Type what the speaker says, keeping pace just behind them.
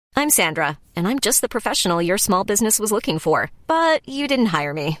I'm Sandra, and I'm just the professional your small business was looking for. But you didn't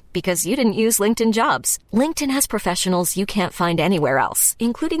hire me because you didn't use LinkedIn Jobs. LinkedIn has professionals you can't find anywhere else,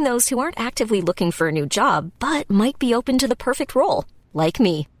 including those who aren't actively looking for a new job, but might be open to the perfect role, like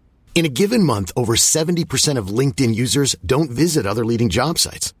me. In a given month, over 70% of LinkedIn users don't visit other leading job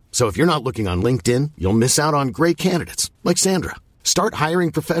sites. So if you're not looking on LinkedIn, you'll miss out on great candidates like Sandra. Start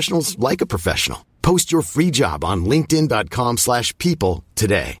hiring professionals like a professional. Post your free job on linkedin.com/people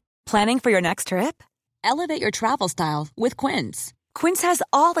today. Planning for your next trip? Elevate your travel style with Quince. Quince has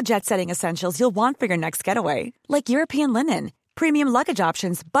all the jet-setting essentials you'll want for your next getaway, like European linen, premium luggage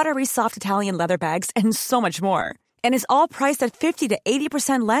options, buttery soft Italian leather bags, and so much more. And is all priced at 50 to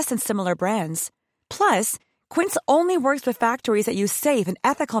 80% less than similar brands. Plus, Quince only works with factories that use safe and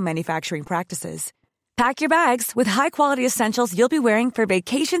ethical manufacturing practices. Pack your bags with high-quality essentials you'll be wearing for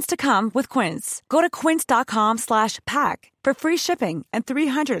vacations to come with Quince. Go to quince.com/pack for free shipping and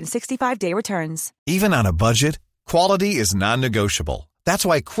 365-day returns. Even on a budget, quality is non-negotiable. That's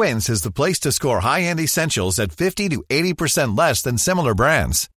why Quince is the place to score high-end essentials at 50 to 80% less than similar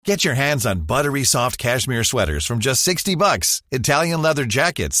brands. Get your hands on buttery soft cashmere sweaters from just $60, Italian leather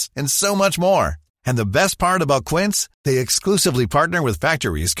jackets, and so much more. And the best part about Quince, they exclusively partner with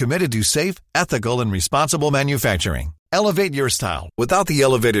factories committed to safe, ethical, and responsible manufacturing. Elevate your style without the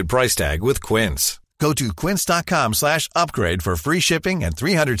elevated price tag with Quince. Go to quince.com/upgrade for free shipping and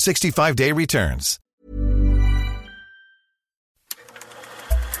 365-day returns.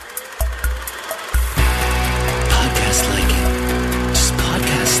 Podcast like it. Just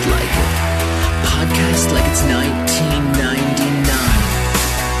podcast like it. Podcast like it's 1999.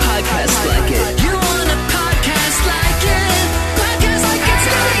 Podcast like it. You want a podcast like it? Podcast like it's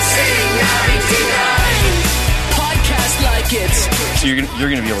 1999. Podcast like it. So you're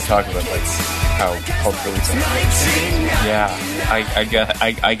gonna be able to talk about like how culturally sensitive. Yeah,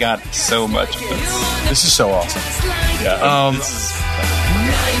 I got so much of this. This is so awesome. Yeah.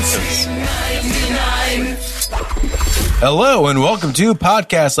 Hello and welcome to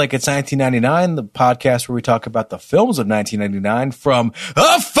Podcast Like It's 1999, the podcast where we talk about the films of 1999 from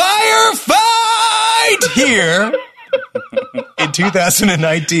a firefight here in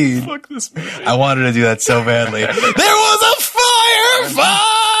 2019. Fuck this movie. I wanted to do that so badly. There was a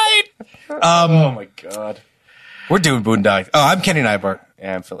firefight! Oh my god. We're doing Boondock. Oh, I'm Kenny Neibart.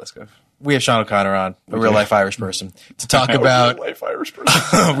 Yeah, I'm Phil Iscove. We have Sean O'Connor on, a real-life Irish person, to talk about... Real-life Irish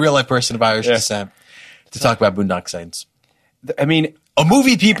person. real-life person of Irish descent. To talk about Boondock Saints. I mean, A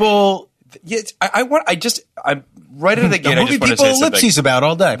movie people... yes, I'm right out of the gate. A I movie just want to people say something. ellipses about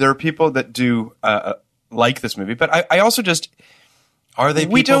all day. There are people that do like this movie, but I also just Are they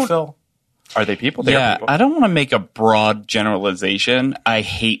we people, don't- Phil? are they people? They are Yeah, people. I don't want to make a broad generalization. I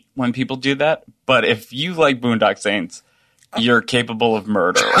hate when people do that. But if you like Boondock Saints, you're capable of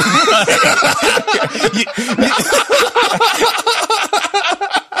murder.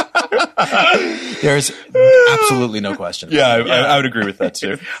 There's absolutely no question. Yeah, I would agree with that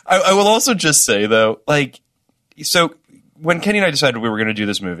too. I will also just say though, like, so when Kenny and I decided we were going to do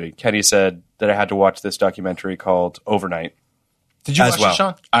this movie, Kenny said that I had to watch this documentary called Overnight. Did you As watch well.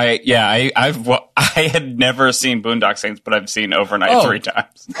 it, Sean? I had never seen Boondock Saints, but I've seen Overnight 3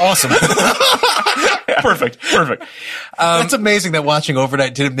 times. Awesome. Perfect. That's amazing that watching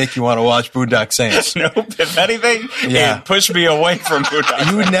Overnight didn't make you want to watch Boondock Saints. Nope. If anything, Yeah. it pushed me away from Boondock.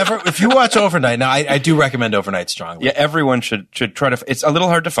 You would never, if you watch Overnight, now I do recommend Overnight strongly. Yeah, everyone should try to. It's a little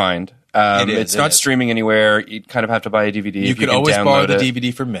hard to find. It's not streaming anywhere. You kind of have to buy a DVD. You if could can always borrow download the it.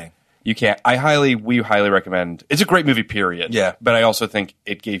 DVD from me. You can't. We highly recommend. It's a great movie, period. Yeah. But I also think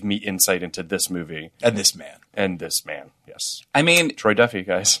it gave me insight into this movie And this man. and this man. Yes. I mean, Troy Duffy,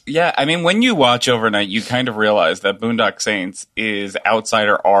 guys. yeah, I mean, when you watch Overnight, you kind of realize that Boondock Saints is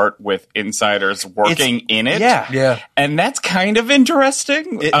outsider art with insiders working in it. Yeah. And that's kind of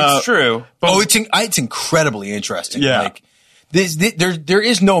interesting. It's true. Oh, it's incredibly interesting. Yeah. Like there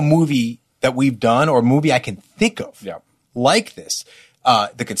is no movie that we've done or movie I can think of Yeah. like this.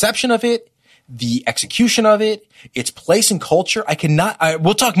 The conception of it, the execution of it, its place in culture.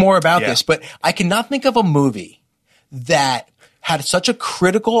 We'll talk more about this, but I cannot think of a movie that had such a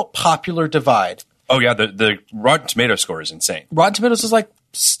critical popular divide. Oh yeah, the Rotten Tomato score is insane. Rotten Tomatoes is like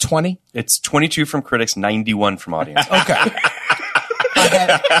 20. It's 22 from critics, 91 from audience. Okay.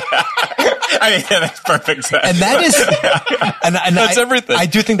 I mean, that's perfect sense. And that is, and That's everything. I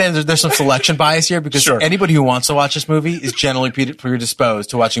do think that there's some selection bias here because Sure. anybody who wants to watch this movie is generally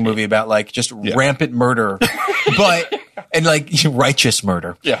predisposed to watching a movie about like just rampant murder, and like righteous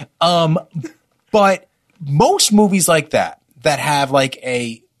murder. Yeah. But most movies like that have like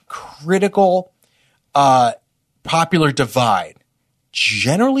a critical, popular divide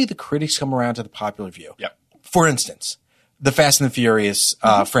generally the critics come around to the popular view. Yep. For instance, the Fast and the Furious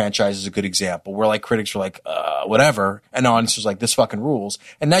franchise is a good example where like critics were like, whatever. And the audience was like, this fucking rules.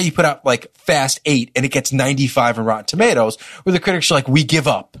 And now you put out like Fast 8 and it gets 95 in Rotten Tomatoes where the critics are like, we give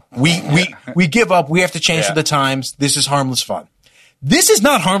up. We give up. We have to change with the times. This is harmless fun. This is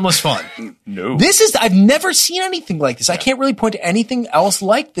not harmless fun. No. I've never seen anything like this. I can't really point to anything else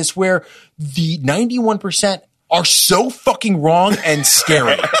like this where the 91% are so fucking wrong and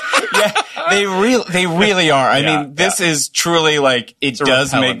scary. They really are. I mean, this is truly like, it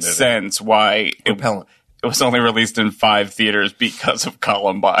does make sense why it was only released in 5 theaters because of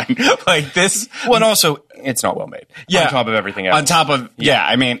Columbine. Like this. Well, and also, it's not well made. Yeah. On top of everything else. On top of,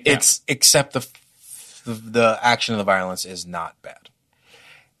 I mean, it's. Except the action and the violence is not bad.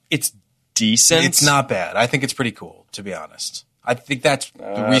 It's decent. It's not bad. I think it's pretty cool, to be honest. I think that's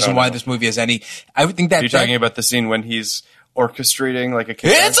the reason why this movie has any. I would think that. You're talking about the scene when he's orchestrating like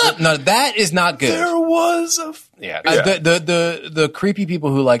a no, that is not good. There was a the creepy people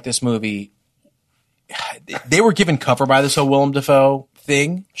who like this movie, they were given cover by this whole Willem Dafoe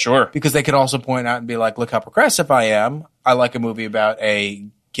thing. Sure. Because they could also point out and be like, look how progressive I am. I like a movie about a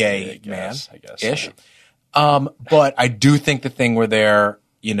gay man, I guess. Ish. But I do think the thing where they're,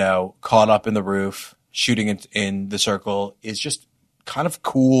 caught up in the roof, shooting in the circle is just kind of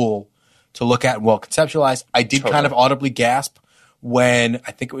cool to look at and well conceptualized. I did kind of audibly gasp when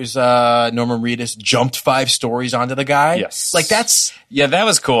I think it was Norman Reedus jumped 5 stories onto the guy. Yes. Like that's... Yeah, that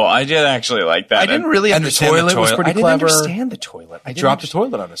was cool. I did actually like that. I didn't really and understand the toilet. Was pretty I didn't clever. understand the toilet. I dropped the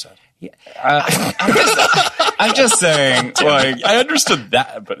toilet on his head. I'm just saying, like, I understood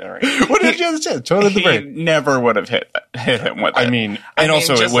that, but all right. What did you understand? The toilet in the he brain. never would have hit him with it. I mean,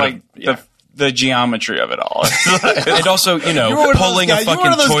 also just it would like have... the geometry of it all. And also, pulling a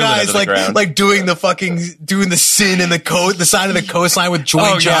fucking toilet out of the ground. Like doing the sin in the sign of the coastline with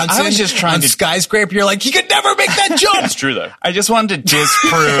Dwayne Johnson. I was just trying on to skyscraper. You're like, he could never make that jump. It's true though. I just wanted to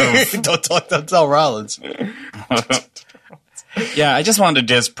disprove. Don't tell Rollins. Yeah, I just wanted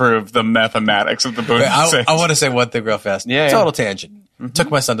to disprove the mathematics of the Boondock I want to say one thing real fast. Yeah, Total tangent.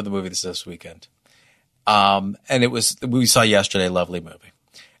 Took my son to the movie this weekend. And we saw yesterday, lovely movie.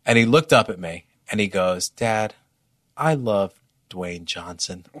 And he looked up at me and he goes, Dad, I love Dwayne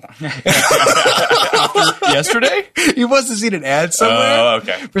Johnson. Yesterday? He must have seen an ad somewhere. Oh,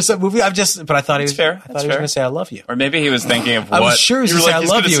 okay. For some movie. But I thought he was fair. I thought he was going to say, I love you. Or maybe he was thinking of what. I was sure he was going to say, I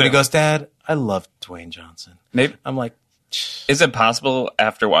love you. say- And he goes, Dad, I love Dwayne Johnson. Maybe. I'm like, Is it possible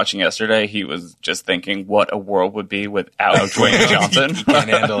after watching yesterday he was just thinking what a world would be without Dwayne Johnson? he can't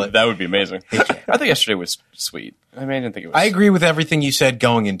handle it. That would be amazing. I think yesterday was sweet. I mean, I didn't think it was. I agree with everything you said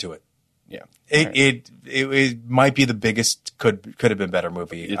going into it. Yeah. It might be the biggest could have been better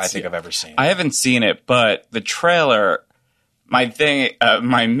movie I think I've ever seen. I haven't seen it, but the trailer. My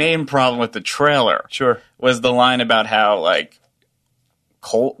main problem with the trailer, was the line about how like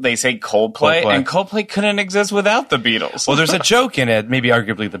they say Coldplay, and Coldplay couldn't exist without the Beatles. Well, there's a joke in it, maybe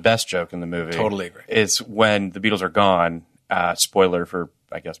arguably the best joke in the movie. Totally agree. Is when the Beatles are gone. Spoiler for,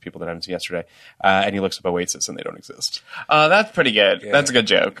 I guess, people that haven't seen yesterday. And he looks up Oasis and they don't exist. That's pretty good. Yeah. That's a good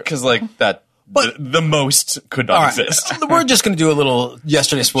joke. Because like that. But the most could not exist. We're just going to do a little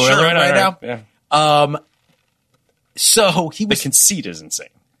yesterday spoiler right now. Yeah. So he was. The conceit is insane.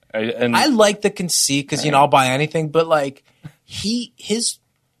 I like the conceit because I'll buy anything, but like his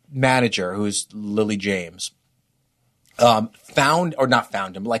manager, who's Lily James, not found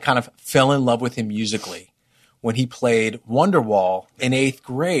him, but like kind of fell in love with him musically when he played Wonderwall in 8th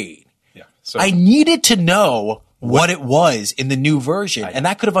grade. Yeah. So I needed to know what it was in the new version, and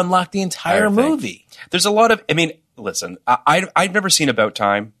that could have unlocked the entire movie. There's a lot of. I mean, listen, I've never seen About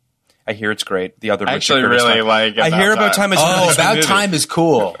Time. I hear it's great. The other I Richard actually Curtis really time. like About I hear About Time is About Time is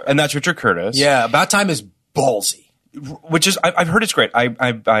cool, and that's Richard Curtis. Yeah, About Time is ballsy. Which is I've heard it's great.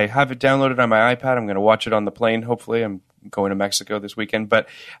 I have it downloaded on my iPad. I'm going to watch it on the plane. Hopefully, I'm going to Mexico this weekend. But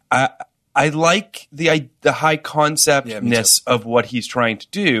I like the high conceptness of what he's trying to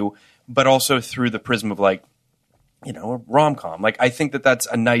do, but also through the prism of like, a rom-com. Like I think that's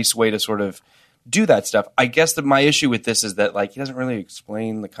a nice way to sort of do that stuff. I guess that my issue with this is that like he doesn't really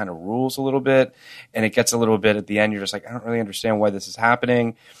explain the kind of rules a little bit, and it gets a little bit at the end. You're just like, I don't really understand why this is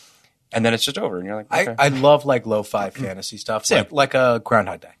happening, and then it's just over, and you're like, okay. I love like lo-fi fantasy stuff, like a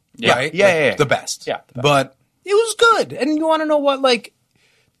Groundhog Day, right? Yeah, the best. Yeah, the best. But it was good, and you want to know what like.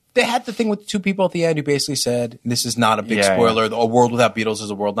 They had the thing with 2 people at the end who basically said, "This is not a big spoiler. A world without Beatles is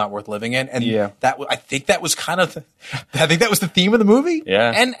a world not worth living in." And I think that was kind of, I think that was the theme of the movie.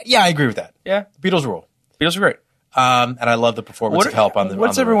 Yeah, and I agree with that. Yeah, Beatles rule. Beatles are great. And I love the performance of Help on the.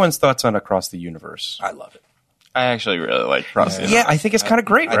 What's everyone's thoughts on Across the Universe? I love it. I actually really like Across the Universe. Yeah, I think it's kind of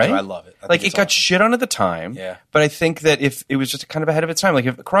great, right? I love it. Like, it got shit on at the time. Yeah. But I think that if it was just kind of ahead of its time, like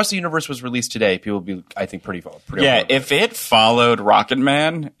if Across the Universe was released today, people would be, I think, pretty yeah, if it followed Rocket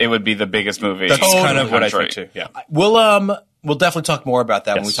Man, it would be the biggest movie. That's kind of what I think too. Yeah. We'll definitely talk more about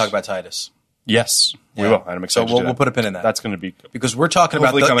that when we talk about Titus. Yes, we will. And I'm excited to do that. We'll put a pin in that. That's going to be because we're talking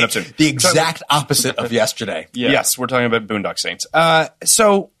about coming up soon. The exact opposite of yesterday. Yeah. Yes, we're talking about Boondock Saints.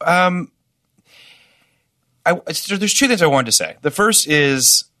 There's two things I wanted to say. The first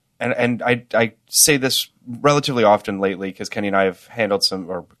is, and I say this relatively often lately because Kenny and I have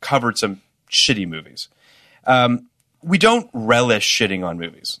covered some shitty movies. We don't relish shitting on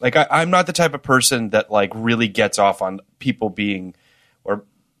movies. Like I'm not the type of person that like really gets off on people being, or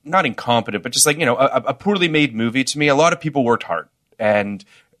not incompetent, but just like, a poorly made movie. To me, a lot of people worked hard, and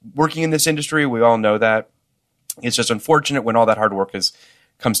working in this industry, we all know that. It's just unfortunate when all that hard work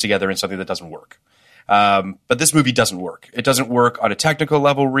comes together in something that doesn't work. But this movie doesn't work. It doesn't work on a technical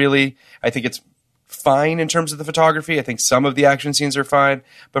level, really. I think it's fine in terms of the photography. I think some of the action scenes are fine.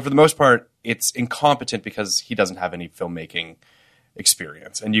 But for the most part, it's incompetent because he doesn't have any filmmaking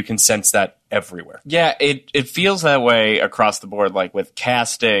experience. And you can sense that everywhere. Yeah, it feels that way across the board, like with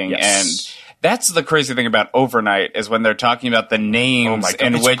casting. Yes. And that's the crazy thing about Overnight is when they're talking about the names. Oh my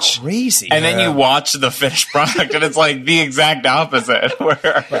God, it's crazy. And then you watch the finished product and it's like the exact opposite.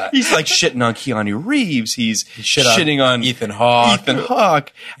 Where he's like shitting on Keanu Reeves. He's shitting on Ethan Hawke.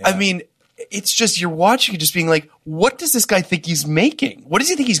 Yeah. I mean, it's just, you're watching it just being like, what does this guy think he's making? What does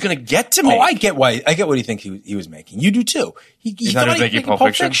he think he's going to get to make? I get what he thinks he was making. You do too. He thought he was making Pulp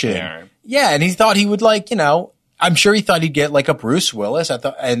Fiction. Yeah, right. Yeah, and he thought he would I'm sure he thought he'd get like a Bruce Willis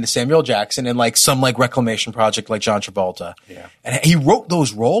and Samuel Jackson and like some like reclamation project like John Travolta. Yeah. And he wrote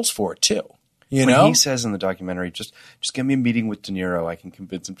those roles for it too. When he says in the documentary, just get me a meeting with De Niro, I can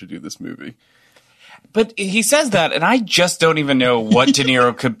convince him to do this movie. But he says that, and I just don't even know what De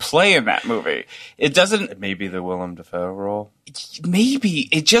Niro could play in that movie. It doesn't. It may be the Willem Dafoe role. Maybe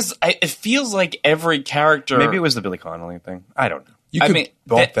it feels like every character. Maybe it was the Billy Connolly thing. I don't know. You could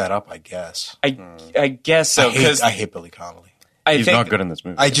bulk that up, I guess. I guess so. I hate Billy Connolly. He's not good in this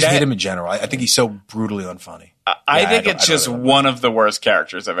movie. I just hate him in general. I think he's so brutally unfunny. I think it's just one of the worst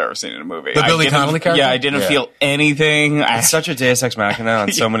characters I've ever seen in a movie. The Billy Connolly character? Yeah, I didn't feel anything. It's such a Deus Ex Machina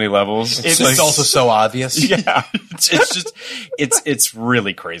on so many levels. It's also so obvious. Yeah. It's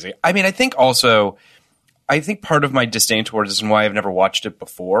really crazy. I mean, I think part of my disdain towards this and why I've never watched it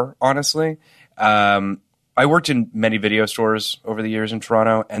before, honestly, I worked in many video stores over the years in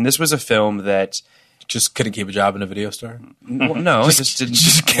Toronto, and this was a film that just couldn't keep a job in a video store. Well, no, just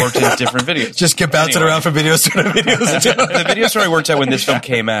worked in different videos. Just kept bouncing around from video store to video store. The video store I worked at when this film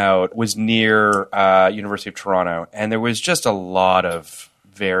came out was near University of Toronto, and there was just a lot of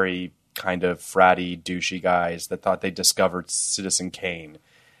very kind of fratty, douchey guys that thought they discovered Citizen Kane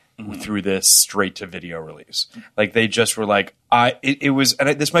through this straight-to-video release. Like, they just were like, it was, and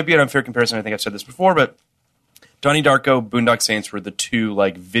this might be an unfair comparison, I think I've said this before, but Donnie Darko, Boondock Saints were the two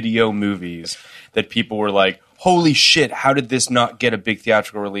like video movies that people were like, holy shit, how did this not get a big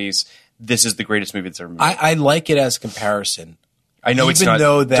theatrical release? This is the greatest movie that's ever made. I like it as a comparison. I know it's not.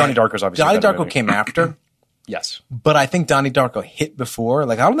 Donnie Darko's obviously Donnie Darko came after. Yes. But I think Donnie Darko hit before.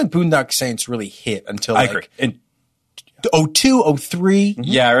 Like, I don't think Boondock Saints really hit until I agree. In 02, 03.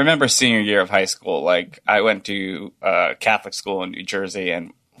 Yeah, I remember senior year of high school. Like, I went to Catholic school in New Jersey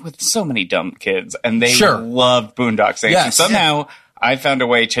and with so many dumb kids, and they loved Boondock Saints. Yes, and somehow I found a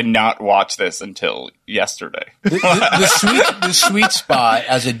way to not watch this until yesterday. The sweet spot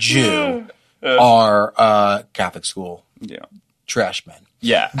as a Jew are Catholic school trash men.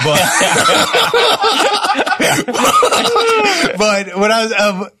 Yeah. But what I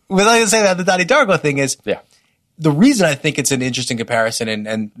was going to say about the Donnie Darko thing is the reason I think it's an interesting comparison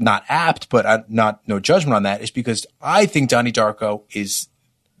and not apt, but no judgment on that, is because I think Donnie Darko is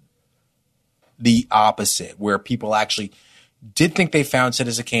the opposite, where people actually did think they found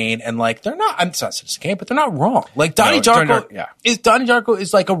Citizen Kane, and like they're not. It's not Citizen Kane, but they're not wrong. Like Donnie Darko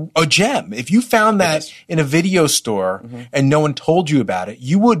is like a gem. If you found that in a video store and no one told you about it,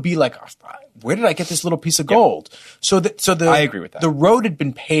 you would be like, "Where did I get this little piece of gold?" I agree with that. The road had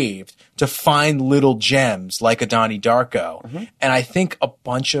been paved to find little gems like a Donnie Darko, and I think a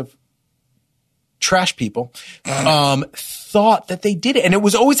bunch of trash people thought that they did it. And it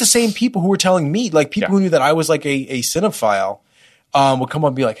was always the same people who were telling me, like people who knew that I was like a cinephile, would come up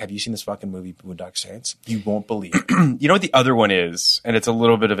and be like, have you seen this fucking movie, Boondock Saints? You won't believe it. You know what the other one is? And it's a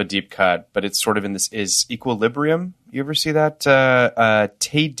little bit of a deep cut, but it's sort of in this, is Equilibrium. You ever see that?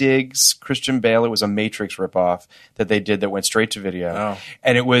 Taye Diggs, Christian Bale, it was a Matrix ripoff that they did that went straight to video. Oh.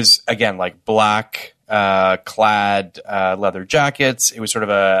 And it was, again, like black clad leather jackets. It was sort of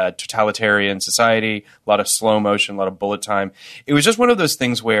a totalitarian society, a lot of slow motion, a lot of bullet time. It was just one of those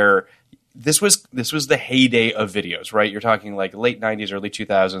things where this was the heyday of videos, right? You're talking like late 90s, early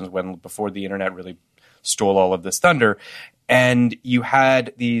 2000s, before the internet really stole all of this thunder. And you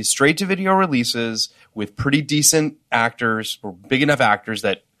had these straight-to-video releases with pretty decent actors, or big enough actors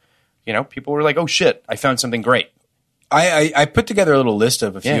that, people were like, oh, shit, I found something great. I put together a little list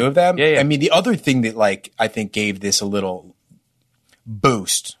of a few of them. Yeah. I mean, the other thing that, I think gave this a little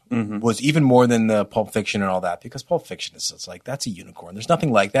boost was even more than the Pulp Fiction and all that, because Pulp Fiction is like, that's a unicorn. There's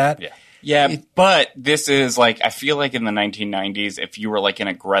nothing like that. Yeah, but this is I feel like in the 1990s, if you were an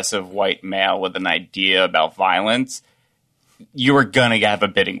aggressive white male with an idea about violence, you were going to have a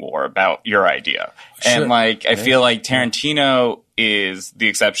bidding war about your idea. Sure. And I feel like Tarantino is the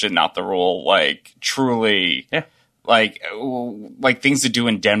exception, not the rule. Truly, things to do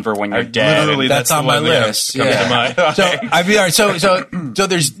in Denver when you're dead. Literally, that's on my list. Yeah. So I mean, all right. So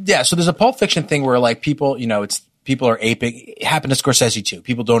there's a Pulp Fiction thing where people, people are aping. It happened to Scorsese too.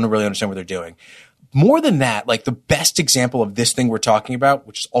 People don't really understand what they're doing. More than that, the best example of this thing we're talking about,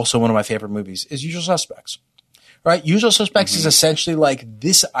 which is also one of my favorite movies, is Usual Suspects. Right? Usual Suspects is essentially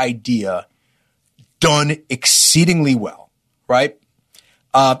this idea done exceedingly well. Right?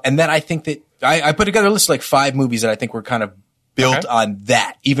 And then I think that I put together a list of 5 movies that I think were kind of built on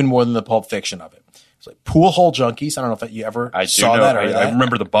that, even more than the Pulp Fiction of it. It's Pool Hole Junkies. I don't know if you ever saw that. I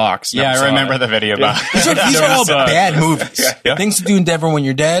remember the box. Yeah, I remember the video box. These are all bad movies. Yeah. Things to Do in Denver When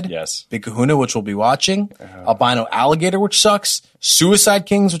You're Dead. Yes. Big Kahuna, which we'll be watching. Albino Alligator, which sucks. Suicide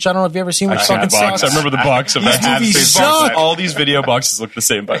Kings, which I don't know if you've ever seen, which fucking sucks. I remember the box of that. These suck. All these video boxes look the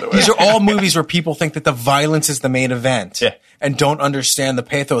same, by the way. These are all movies where people think that the violence is the main event and don't understand the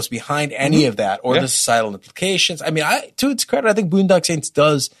pathos behind any of that or the societal implications. I mean, to its credit, I think Boondock Saints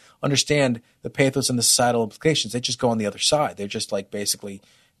does understand the pathos and the societal implications. They just go on the other side. They're just basically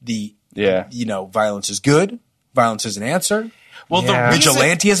violence is good. Violence is an answer. Well,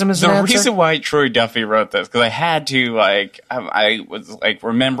 vigilantism is the reason why Troy Duffy wrote this, because I had to I was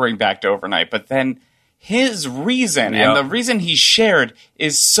remembering back to Overnight, but then his reason and the reason he shared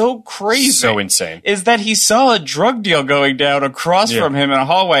is so crazy, so insane, is that he saw a drug deal going down across from him in a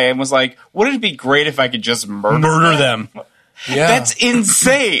hallway and was like, "Wouldn't it be great if I could just murder them?" Yeah, that's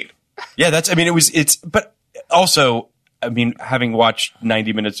insane. Yeah, but also, I mean, having watched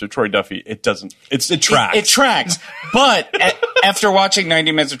 90 minutes of Troy Duffy, it tracks. It tracks. But after watching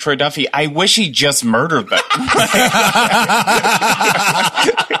 90 minutes of Troy Duffy, I wish he just murdered them. Me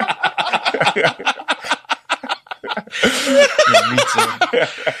too.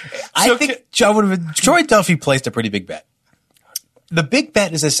 I think Troy Duffy placed a pretty big bet. The big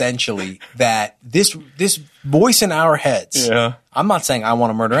bet is essentially that this voice in our heads. Yeah. I'm not saying I want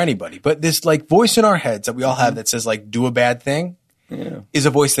to murder anybody, but this voice in our heads that we all have that says do a bad thing is a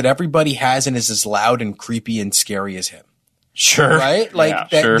voice that everybody has and is as loud and creepy and scary as him. Sure. Right?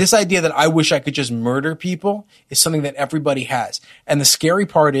 This idea that I wish I could just murder people is something that everybody has. And the scary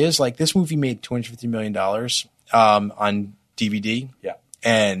part is this movie made $250 million on DVD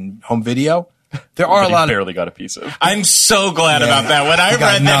and home video. There are a lot barely got a piece of. I'm so glad about that. When I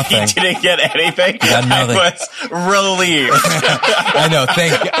read that he didn't get anything, I was relieved. I know,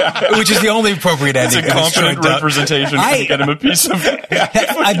 thank you. Which is the only appropriate ending. It's a confident representation to get him a piece of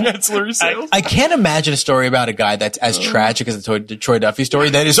ancillary sales. I can't imagine a story about a guy that's as tragic as the Troy Duffy story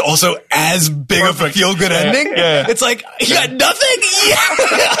that is also as big of a feel-good ending. Yeah. It's he got nothing. Yeah.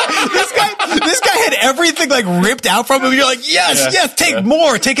 This guy had everything ripped out from him. You're like, yes, take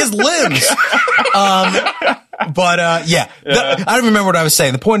more, take his limbs. I don't remember what I was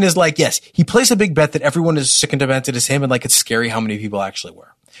saying. The point is yes, he placed a big bet that everyone is sick and demented as him, and it's scary how many people actually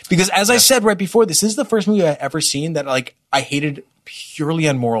were. Because as I said right before, this is the first movie I've ever seen that I hated purely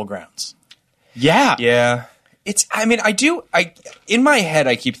on moral grounds. Yeah. Yeah. In my head,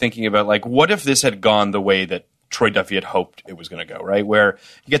 I keep thinking about what if this had gone the way that Troy Duffy had hoped it was going to go, right? Where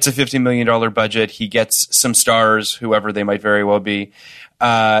he gets a $50 million budget, he gets some stars, whoever they might very well be.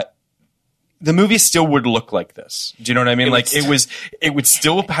 The movie still would look like this. Do you know what I mean? It would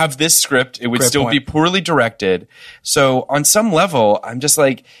still have this script. It would still be poorly directed. So on some level, I'm just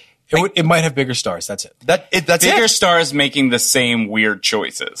it might have bigger stars. That's it. That's bigger stars making the same weird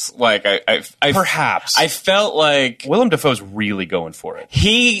choices. Perhaps I felt like Willem Dafoe's really going for it.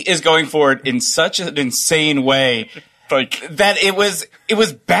 He is going for it in such an insane way. That it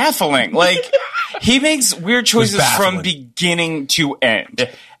was baffling. He makes weird choices from beginning to end.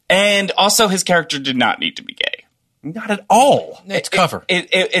 And also, his character did not need to be gay. Not at all. It's cover.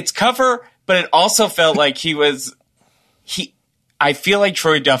 It's cover, but it also felt like I feel like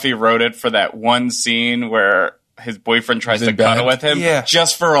Troy Duffy wrote it for that one scene where his boyfriend tries to cuddle with him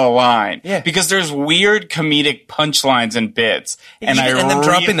just for a line. Yeah. Because there's weird comedic punchlines and bits. And them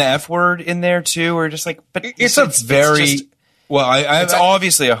dropping the F word in there too, or just like, but it's obviously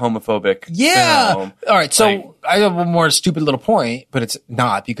a homophobic film. All right. So I have one more stupid little point, but it's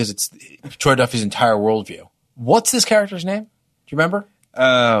not because it's Troy Duffy's entire worldview. What's this character's name? Do you remember?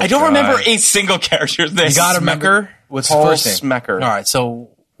 I don't remember a single character's name. You got to remember. What's Paul the first name? Smecker. All right. So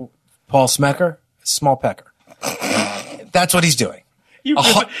Paul Smecker, small pecker. That's what he's doing. You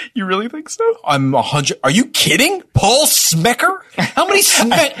really think so? I'm 100. Are you kidding? Paul Smecker? How many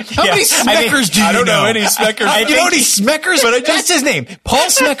Smeckers do you know? I don't know any Smeckers. You know any Smeckers? But that's his name. Paul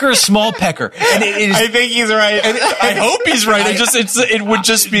Smecker, small pecker. And I think he's right. And I hope he's right. It would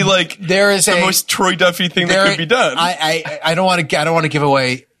just be like the most Troy Duffy thing that could be done. I don't want to give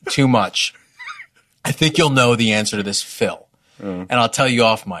away too much. I think you'll know the answer to this, Phil. And I'll tell you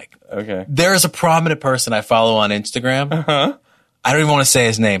off mic. Okay. There is a prominent person I follow on Instagram. Uh-huh. I don't even want to say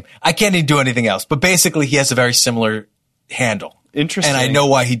his name. I can't even do anything else. But basically, he has a very similar handle. Interesting. And I know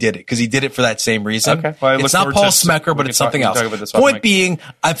why he did it, because he did it for that same reason. Okay. Well, it's not Paul Smecker, but it's something else. Point being,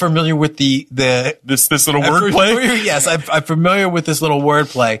 I'm familiar with this little wordplay. Yes, I'm familiar with this little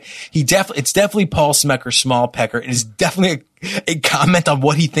wordplay. It's definitely Paul Smecker, small pecker. It is definitely a comment on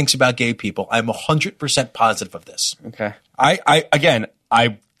what he thinks about gay people. I'm 100% positive of this. Okay.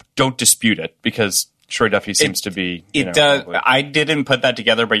 I don't dispute it, because Troy Duffy seems to be. It does. I didn't put that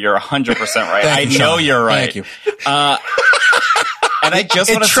together, but you're 100% right. I know you're right. Thank you. And I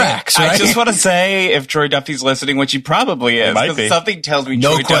just want to say, I just want to say, if Troy Duffy's listening, which he probably is, because something tells me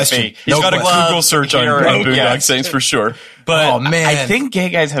Troy Duffy. He's got a Google search on Boondock Saints for sure. But I think gay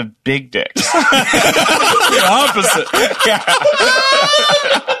guys have big dicks. The opposite.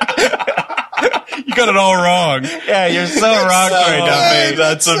 You got it all wrong. Yeah, you're so wrong, Troy Duffy.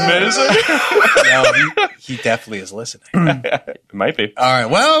 That's amazing. No, he definitely is listening. It might be. All right.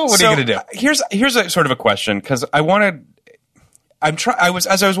 Well, what are you going to do? Here's a sort of a question, because as I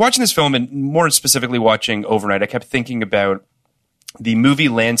was watching this film, and more specifically watching Overnight, I kept thinking about the movie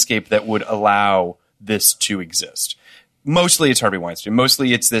landscape that would allow this to exist. Mostly it's Harvey Weinstein.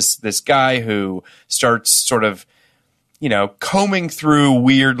 Mostly it's this guy who starts sort of, combing through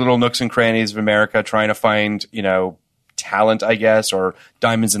weird little nooks and crannies of America, trying to find, talent, I guess, or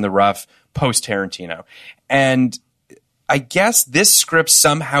diamonds in the rough post Tarantino. And I guess this script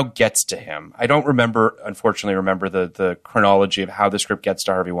somehow gets to him. I don't unfortunately remember the chronology of how the script gets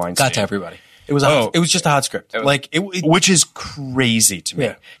to Harvey Weinstein. Got to everybody. It was just a hot script. Which is crazy to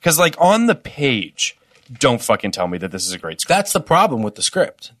me. Because on the page, don't fucking tell me that this is a great script. That's the problem with the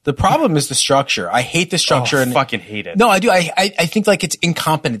script. The problem is the structure. I hate the structure. I fucking hate it. No, I do. I think it's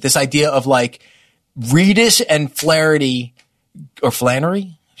incompetent. This idea of Reedus and Flaherty, or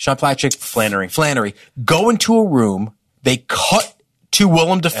Flannery? Sean Patrick? Flannery. Go into a room. They cut to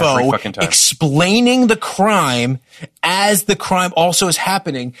Willem Dafoe explaining the crime as the crime also is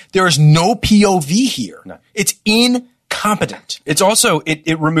happening. There is no POV here. No. It's incompetent. It's also,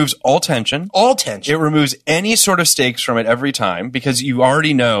 it removes all tension. All tension. It removes any sort of stakes from it every time, because you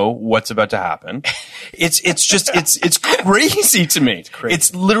already know what's about to happen. It's crazy to me.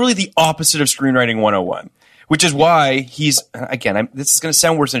 It's literally the opposite of screenwriting 101. Which is why he's, again, this is going to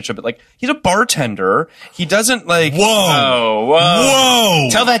sound worse than it should, but he's a bartender. He doesn't Whoa.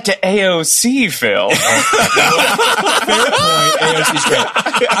 Tell that to AOC, Phil. Fair point. AOC's great.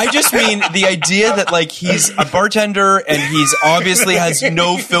 I just mean the idea that he's a bartender and he's obviously has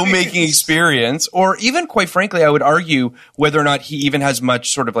no filmmaking experience, or even, quite frankly, I would argue whether or not he even has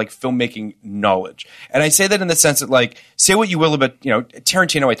much sort of filmmaking knowledge. And I say that in the sense that say what you will about,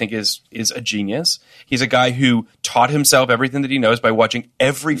 Tarantino, I think is a genius. He's a guy who taught himself everything that he knows by watching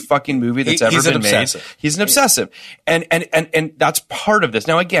every fucking movie that's ever been made. He's an obsessive. And that's part of this.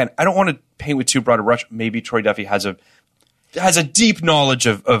 Now, again, I don't want to paint with too broad a brush. Maybe Troy Duffy has a deep knowledge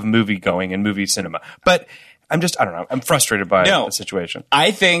of movie going and movie cinema. But I don't know. I'm frustrated by the situation.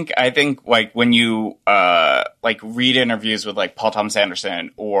 I think when you read interviews with Paul Thomas Anderson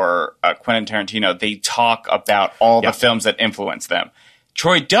or Quentin Tarantino, they talk about all the films that influence them.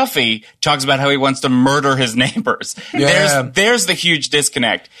 Troy Duffy talks about how he wants to murder his neighbors. Yeah. There's the huge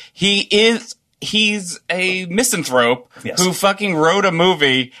disconnect. He's a misanthrope who fucking wrote a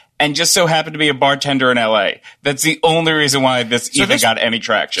movie and just so happened to be a bartender in LA. That's the only reason why this got any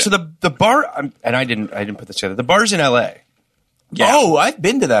traction. So the bar, and I didn't put this together. The bar's in LA. Yeah. Oh, I've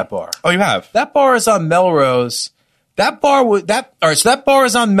been to that bar. Oh, you have? That bar is on Melrose. So that bar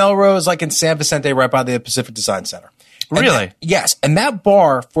is on Melrose, in San Vicente, right by the Pacific Design Center. Really? Yes. And that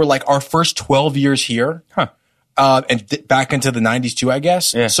bar, for our first 12 years here, and back into the 90s too, I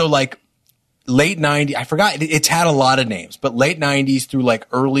guess. Yeah. So like late 90s, I forgot, it's had a lot of names, but late 90s through like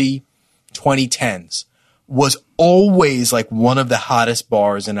early 2010s was always like one of the hottest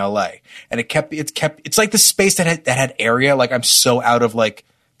bars in LA. And it's like the space that had area. Like I'm so out of like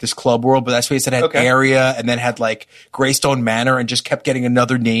this club world, but that space that had area and then had like Greystone Manor and just kept getting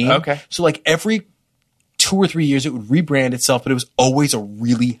another name. Okay. So like every 2 or 3 years it would rebrand itself, but it was always a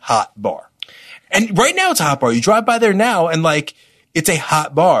really hot bar. And right now it's a hot bar. You drive by there now and like it's a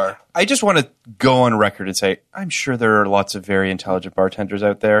hot bar. I just want to go on record and say I'm sure there are lots of very intelligent bartenders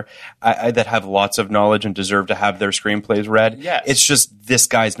out there that have lots of knowledge and deserve to have their screenplays read. Yes. It's just this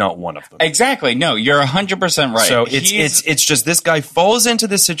guy's not one of them. Exactly. No, you're 100% right. So it's just this guy falls into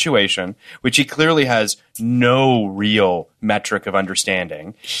this situation, which he clearly has no real metric of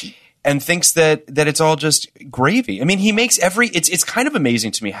understanding, and thinks that it's all just gravy. I mean, he makes it's kind of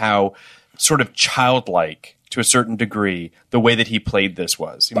amazing to me how sort of childlike to a certain degree the way that he played this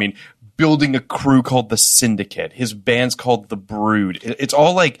was. I mean, building a crew called the Syndicate. His band's called the Brood. It's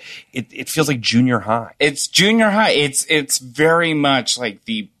all like it feels like junior high. It's junior high. It's very much like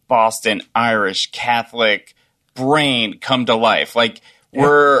the Boston Irish Catholic brain come to life. Like he's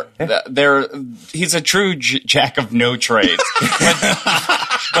a true jack of no trades,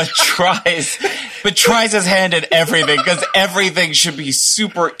 but tries his hand at everything because everything should be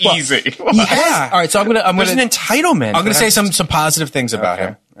super easy. All right, so I'm gonna There's an entitlement. I'm gonna say some positive things about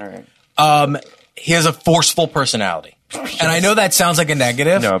him. All right. He has a forceful personality, and I know that sounds like a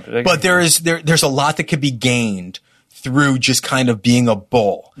negative, but there's a lot that could be gained through just kind of being a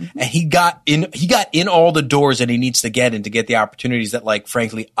bull. And he got in all the doors that he needs to get in to get the opportunities that, like,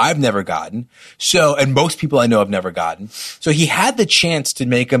 frankly, I've never gotten. So, and most people I know have never gotten. So he had the chance to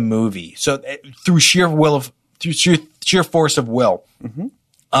make a movie. So through sheer force of will.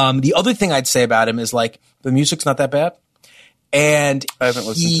 Mm-hmm. The other thing I'd say about him is, like, the music's not that bad. And I haven't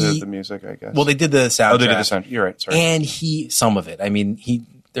listened to the music, I guess. Well, they did the soundtrack. Oh, they did the soundtrack. You're right. Sorry. And some of it. I mean,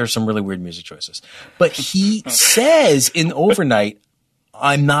 there's some really weird music choices. But he says in Overnight,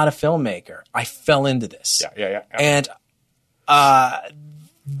 I'm not a filmmaker. I fell into this. Yeah. And that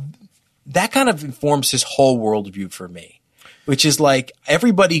kind of informs his whole worldview for me, which is like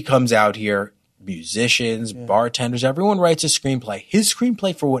everybody comes out here, musicians, bartenders, everyone writes a screenplay. His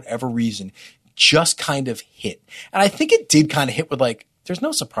screenplay, for whatever reason, just kind of hit. And I think it did kind of hit with, like, there's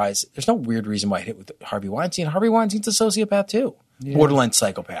no surprise. There's no weird reason why it hit with Harvey Weinstein. Harvey Weinstein's a sociopath too. Yeah. Borderline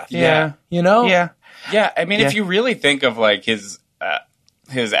psychopath. Yeah. You know? Yeah. I mean, if you really think of like his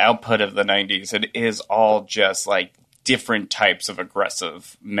output of the 90s, it is all just like different types of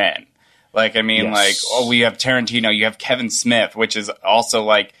aggressive men. Like, I mean, we have Tarantino, you have Kevin Smith, which is also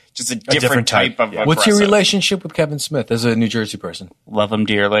like just a different type of aggressive. What's your relationship with Kevin Smith as a New Jersey person? Love him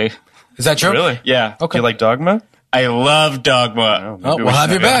dearly. Is that true? Really? Yeah. Okay. Do you like Dogma? I love Dogma. We'll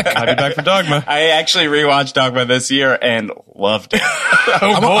have you back. Have you back for Dogma. I actually rewatched Dogma this year and loved it.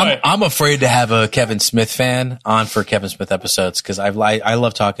 I'm afraid to have a Kevin Smith fan on for Kevin Smith episodes because I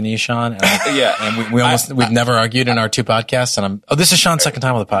love talking to you, Sean. And we've never argued in our 2 podcasts. And this is Sean's second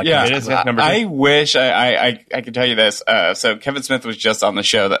time on the podcast. Yeah, it is. I wish I could tell you this. So Kevin Smith was just on the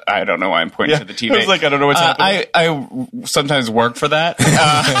show that I don't know why I'm pointing to the TV. I was like, I don't know what's happening. I sometimes work for that.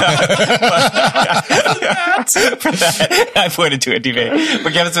 For that, I pointed to a TV.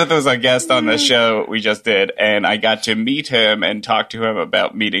 But Kevin Smith was a guest on the show we just did, and I got to meet him and talk to him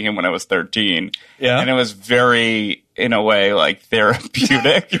about meeting him when I was 13. Yeah. And it was very, in a way, like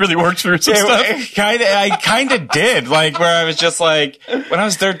therapeutic. You really worked through some stuff? I kind of did. Like, where I was just like, when I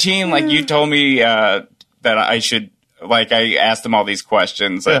was 13, like, you told me that I should, like, I asked him all these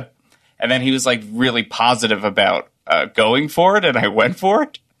questions. Yeah. And then he was, like, really positive about going for it, and I went for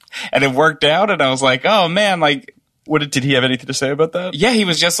it. And it worked out, and I was like, oh, man, like... Did he have anything to say about that? Yeah, he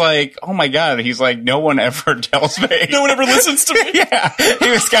was just like, oh, my God. He's like, no one ever tells me. No one ever listens to me? Yeah.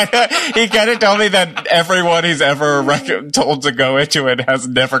 He kind of told me that everyone he's ever told to go into it has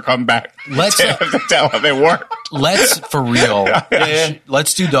never come back to tell him it worked. Let's, for real,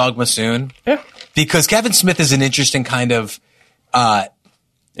 let's do Dogma soon. Yeah. Because Kevin Smith is an interesting kind of...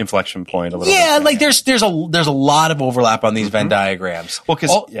 inflection point a little bit. Yeah, like there's a lot of overlap on these Venn diagrams. Well,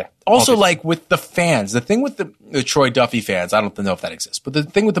 because also like with the fans, the thing with the Troy Duffy fans, I don't know if that exists, but the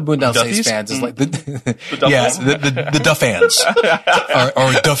thing with the Boondown Saints fans is like the Duff fans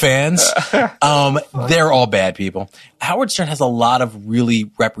or Duff fans. They're all bad people. Howard Stern has a lot of really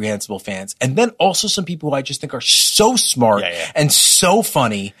reprehensible fans, and then also some people who I just think are so smart and so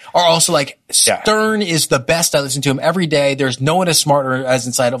funny are also like Stern is the best. I listen to him every day. There's no one as smart or as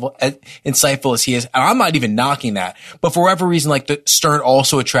insightful as he is. And I'm not even knocking that, but for whatever reason, like the Stern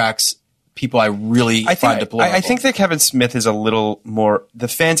also attracts people I really find deplorable. I think that Kevin Smith is a little more, the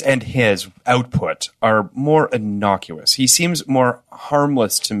fans and his output are more innocuous. He seems more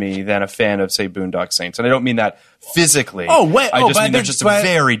harmless to me than a fan of, say, Boondock Saints. And I don't mean that physically. I just mean they're just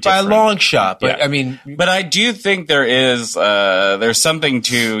very different. By a long shot. But Yeah. I mean, But I do think there's something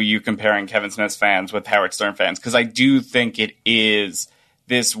to you comparing Kevin Smith's fans with Howard Stern fans, because I do think it is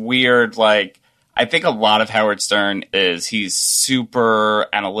this weird, like, I think a lot of Howard Stern he's super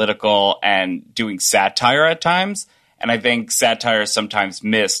analytical and doing satire at times. And I think satire is sometimes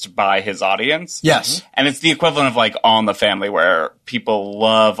missed by his audience. Yes. And it's the equivalent of like On the Family, where people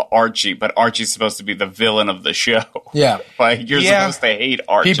love Archie, but Archie's supposed to be the villain of the show. Yeah. Like, you're supposed to hate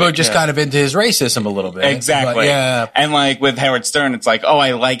Archie. people are just kind of into his racism a little bit. Exactly. But, yeah. And like with Howard Stern, it's like, oh,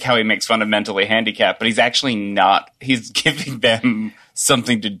 I like how he makes fun of mentally handicapped, but he's actually not. He's giving them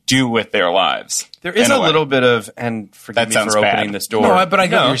something to do with their lives. There is a little bit of, and forgive me for opening this door. No, but I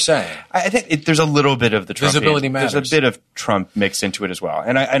get what you're saying. I think there's a little bit of the Trump. Visibility matters. There's a bit of Trump mixed into it as well,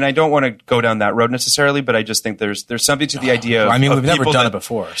 and I don't want to go down that road necessarily, but I just think there's something to the idea. I mean, of we've never people done that, it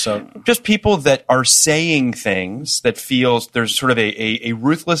before, so just people that are saying things that feels there's sort of a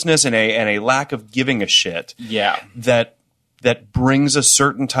ruthlessness and a lack of giving a shit. Yeah. That brings a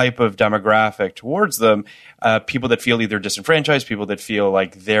certain type of demographic towards them. People that feel either disenfranchised, people that feel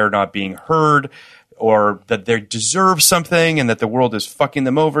like they're not being heard, or that they deserve something and that the world is fucking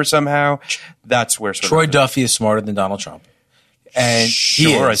them over somehow. That's where Troy Duffy is smarter than Donald Trump. And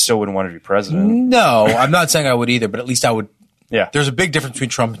I still wouldn't want to be president. No, I'm not saying I would either, but at least I would. Yeah. There's a big difference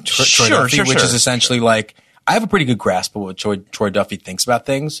between Trump and Troy Duffy, which is essentially like, I have a pretty good grasp of what Troy Duffy thinks about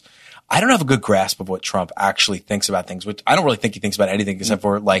things. I don't have a good grasp of what Trump actually thinks about things, which I don't really think he thinks about anything except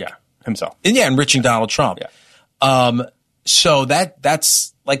for like himself. And enriching Donald Trump. Yeah. So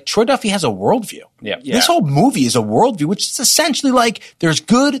that's like Troy Duffy has a worldview. Yeah. This whole movie is a worldview, which is essentially like there's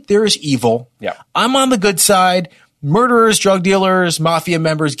good, there is evil. Yeah. I'm on the good side. Murderers, drug dealers, mafia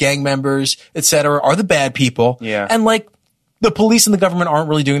members, gang members, etc., are the bad people. Yeah. And like the police and the government aren't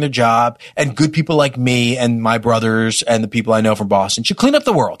really doing their job, and good people like me and my brothers and the people I know from Boston should clean up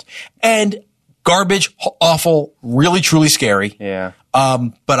the world. And garbage, awful, really truly scary. Yeah.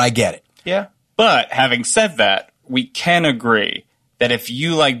 But I get it. Yeah. But having said that, we can agree that if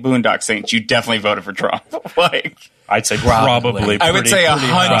you like Boondock Saints, you definitely voted for Trump. Like, I'd say probably. I would say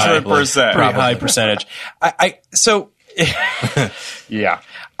 100%. Pretty high percentage. So yeah,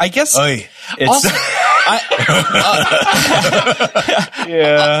 I guess it's. Also,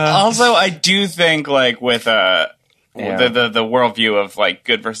 Also, I do think like with the worldview of like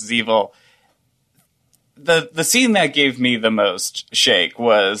good versus evil. The scene that gave me the most shake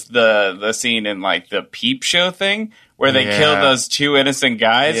was the scene in like the Peep Show thing where they killed those two innocent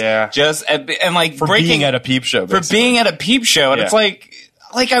guys. Yeah. Just and like for being at a peep show. Basically. For being at a peep show, and it's like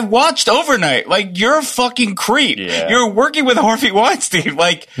I watched overnight. Like, you're a fucking creep. Yeah. You're working with Harvey Weinstein.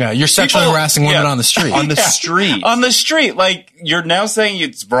 Like, you're sexually harassing women on the street. On the street. On the street. Like, you're now saying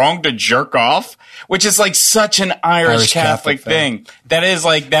it's wrong to jerk off, which is like such an Irish Catholic thing. That is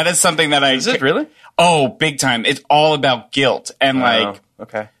something that Is it really? Oh, big time. It's all about guilt. And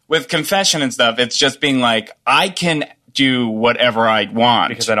okay. With confession and stuff, it's just being like, I can do whatever I want.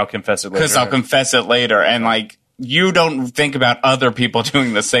 Because then I'll confess it later. And like, you don't think about other people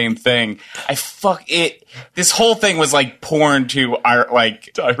doing the same thing. This whole thing was like porn to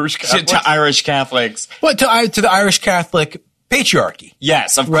Irish Catholics. To Irish Catholics. But to the Irish Catholic patriarchy.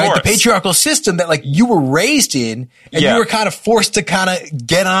 Yes, of right? course. The patriarchal system that like you were raised in and you were kind of forced to kind of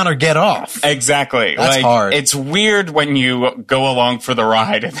get on or get off. Exactly. That's like, hard. It's weird when you go along for the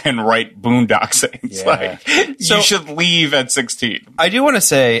ride and then write Boondock Saints. Yeah. You should leave at 16. I do want to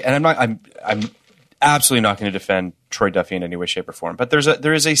say, and I'm absolutely not going to defend Troy Duffy in any way, shape, or form, but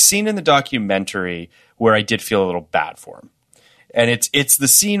there is a scene in the documentary where I did feel a little bad for him. And it's the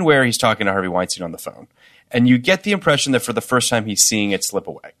scene where he's talking to Harvey Weinstein on the phone. And you get the impression that for the first time he's seeing it slip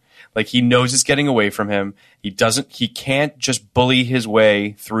away. Like he knows it's getting away from him. He can't just bully his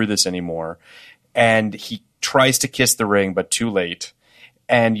way through this anymore. And he tries to kiss the ring, but too late.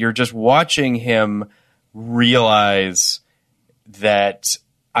 And you're just watching him realize that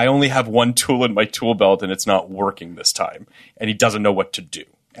I only have one tool in my tool belt and it's not working this time. And he doesn't know what to do.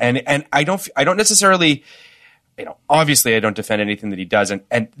 And I don't necessarily, obviously I don't defend anything that he does.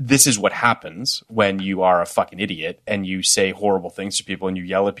 And this is what happens when you are a fucking idiot and you say horrible things to people and you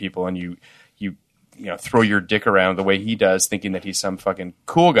yell at people and you throw your dick around the way he does, thinking that he's some fucking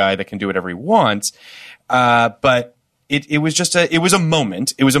cool guy that can do whatever he wants. But it was just it was a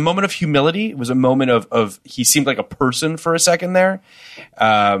moment. It was a moment of humility. It was a moment of he seemed like a person for a second there.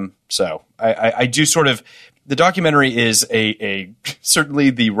 So I do sort of, the documentary is a certainly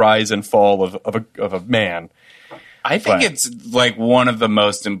the rise and fall of a man. I think it's like one of the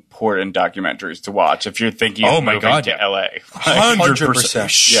most important documentaries to watch if you're thinking of moving to LA. 100%.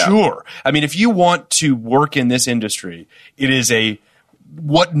 Sure. I mean, if you want to work in this industry, it is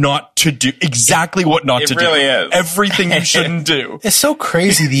what not to do. Exactly what not to do. It really is. Everything you shouldn't do. It's so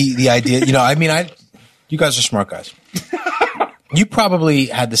crazy, the idea. You guys are smart guys. You probably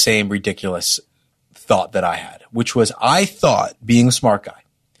had the same ridiculous thought that I had, which was I thought, being a smart guy,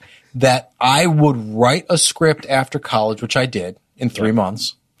 that I would write a script after college, which I did in 3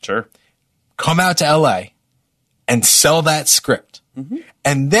 months. Sure. Come out to LA and sell that script. Mm-hmm.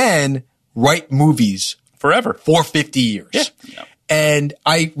 And then write movies forever for 50 years. Yeah. And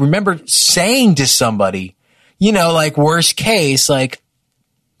I remember saying to somebody, like worst case, like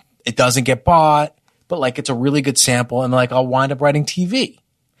it doesn't get bought, but like it's a really good sample and like I'll wind up writing TV.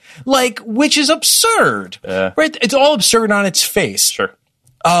 Like, which is absurd. Right? It's all absurd on its face. Sure.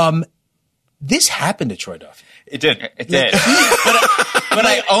 This happened to Troy Duffy. It did. But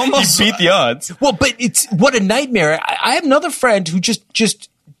I almost beat the odds. Well, but it's what a nightmare. I have another friend who just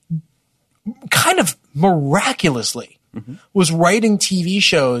kind of miraculously was writing TV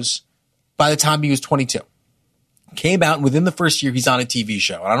shows by the time he was 22. Came out, and within the first year, he's on a TV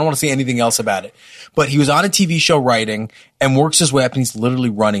show. And I don't want to say anything else about it. But he was on a TV show writing and works his way up, and he's literally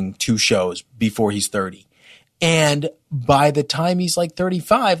running 2 shows before he's 30. And by the time he's like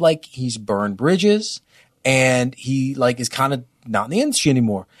 35, like he's burned bridges and he like is kind of not in the industry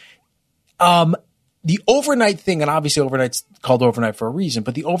anymore. The overnight thing, and obviously overnight's called overnight for a reason,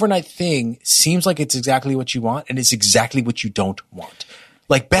 but the overnight thing seems like it's exactly what you want and it's exactly what you don't want.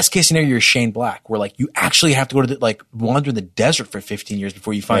 Like best case scenario, you're Shane Black, where like you actually have to go to wander in the desert for 15 years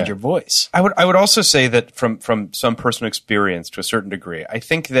before you find your voice. I would also say that from some personal experience to a certain degree, I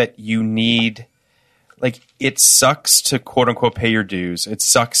think that you need. Like, it sucks to, quote-unquote, pay your dues. It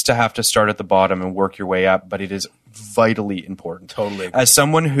sucks to have to start at the bottom and work your way up, but it is vitally important. Totally. As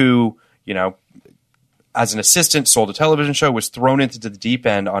someone who, as an assistant, sold a television show, was thrown into the deep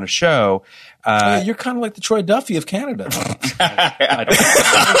end on a show. You're kind of like the Troy Duffy of Canada.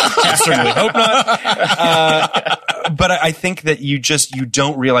 I certainly hope not. But I think that you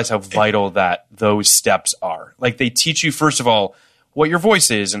don't realize how vital that those steps are. Like, they teach you, first of all, what your voice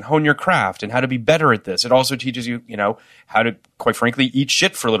is and hone your craft and how to be better at this. It also teaches you, how to, quite frankly, eat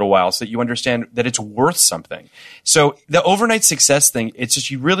shit for a little while so that you understand that it's worth something. So the overnight success thing, it's just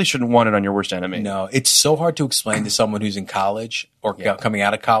you really shouldn't want it on your worst enemy. No, it's so hard to explain to someone who's in college or coming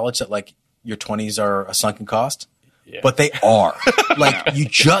out of college that like your 20s are a sunken cost. Yeah. But they are. Like you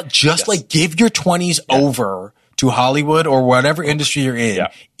just like give your 20s over to Hollywood or whatever industry you're in.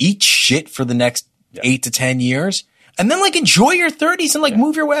 Yeah. Eat shit for the next 8 to 10 years. And then, like, enjoy your 30s and, like,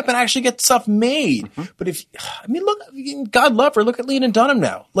 move your way up and actually get stuff made. Mm-hmm. But look, God love her. Look at Lena Dunham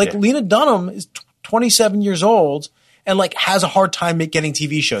now. Like, Lena Dunham is 27 years old and, like, has a hard time getting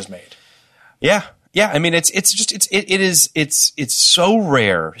TV shows made. Yeah. Yeah. I mean, it's so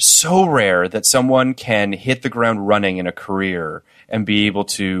rare that someone can hit the ground running in a career and be able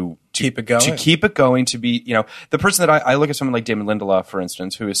to keep it going, to be, the person that I look at someone like Damon Lindelof, for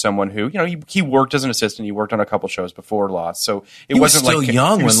instance, who is someone who, he worked as an assistant. He worked on a couple shows before Lost. So he was still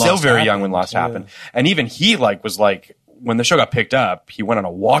very young when Lost happened. And even he was like, when the show got picked up, he went on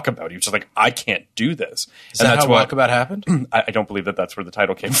a walkabout. He was just like, I can't do this. Is that how Walkabout happened? I don't believe that that's where the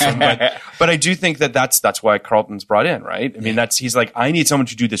title came from. But I do think that that's why Carlton's brought in, right? I mean, he's like, I need someone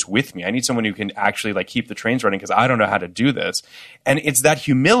to do this with me. I need someone who can actually like keep the trains running because I don't know how to do this. And it's that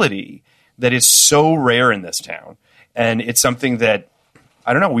humility that is so rare in this town. And it's something that,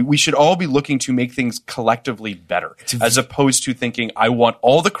 I don't know, we should all be looking to make things collectively better as opposed to thinking, I want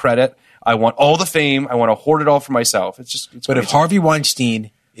all the credit. I want all the fame. I want to hoard it all for myself. It's but if Harvey Weinstein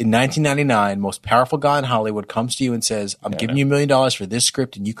in 1999, most powerful guy in Hollywood, comes to you and says, I'm giving you $1 million for this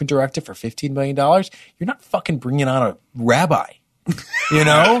script and you can direct it for $15 million, you're not fucking bringing on a rabbi.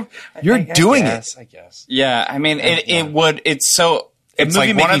 You're doing it. I guess. Yeah. I mean, it's so. It's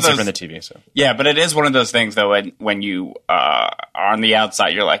like one of those from the TV. So yeah, but it is one of those things though. When you are on the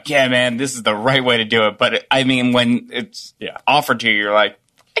outside, you're like, yeah, man, this is the right way to do it. But when it's offered to you, you're like,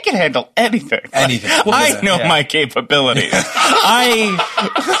 I can handle anything. I know my capabilities.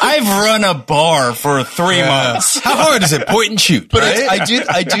 I've run a bar for 3 months. How hard is it? Point and shoot. But right?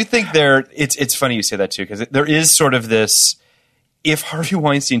 I do think it's funny you say that too, because there is sort of this. If Harvey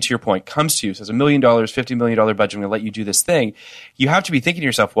Weinstein, to your point, comes to you, says $1 million, $50 million budget, I'm going to let you do this thing, you have to be thinking to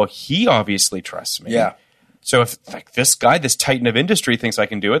yourself, well, he obviously trusts me. Yeah. So if like this guy, this titan of industry thinks I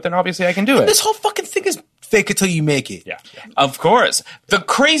can do it, then obviously I can do it. This whole fucking thing is fake it till you make it. Yeah. Of course. The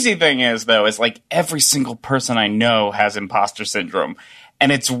crazy thing is, though, is like every single person I know has imposter syndrome.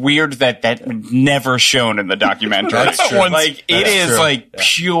 And it's weird that never shown in the documentary. That's true. Like, it is like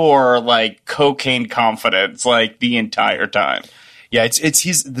pure, like, cocaine confidence, like, the entire time. Yeah,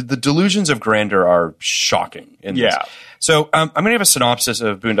 the delusions of grandeur are shocking in this. Yeah. So I'm going to give a synopsis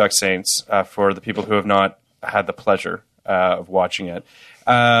of Boondock Saints for the people who have not had the pleasure of watching it.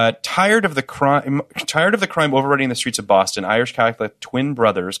 Tired of the crime overrunning the streets of Boston, Irish Catholic twin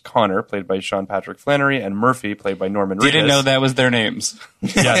brothers Connor, played by Sean Patrick Flannery, and Murphy, played by Norman Reedus. Didn't know that was their names.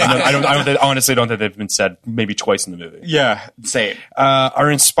 I honestly don't think they've been said maybe twice in the movie. Yeah, same.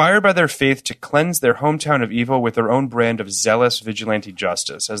 Are inspired by their faith to cleanse their hometown of evil with their own brand of zealous vigilante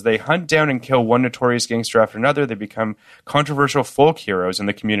justice. As they hunt down and kill one notorious gangster after another, they become controversial folk heroes in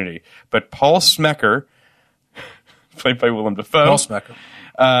the community. But Paul Smecker, played by Willem Dafoe, Paul Smecker,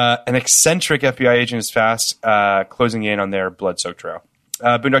 an eccentric FBI agent, is fast closing in on their blood-soaked trail.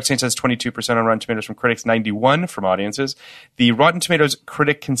 Boondock Saints has 22% on Rotten Tomatoes from critics, 91% from audiences. The Rotten Tomatoes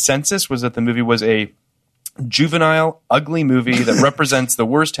critic consensus was that the movie was a juvenile, ugly movie that represents the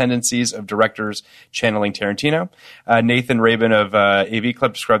worst tendencies of directors channeling Tarantino. Nathan Rabin of AV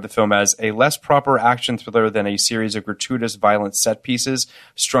Club described the film as a less proper action thriller than a series of gratuitous violent set pieces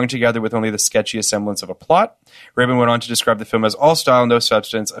strung together with only the sketchiest semblance of a plot. Rabin went on to describe the film as all style, no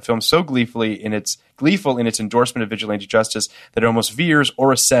substance, a film so gleeful in its endorsement of vigilante justice that it almost veers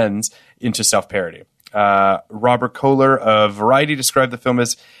or ascends into self-parody. Robert Kohler of Variety described the film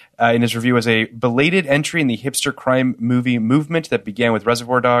as in his review as a belated entry in the hipster crime movie movement that began with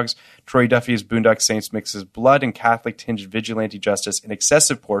Reservoir Dogs. Troy Duffy's Boondock Saints mixes blood and Catholic-tinged vigilante justice in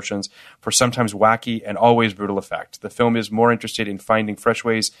excessive portions for sometimes wacky and always brutal effect. The film is more interested in finding fresh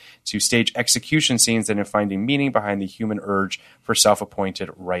ways to stage execution scenes than in finding meaning behind the human urge for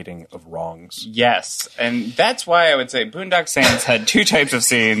self-appointed righting of wrongs. Yes, and that's why I would say Boondock Saints had two types of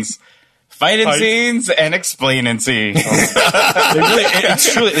scenes. Fighting scenes and explaining scenes.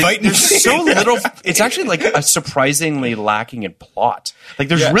 It's truly there's so little. It's actually like a surprisingly lacking in plot. Like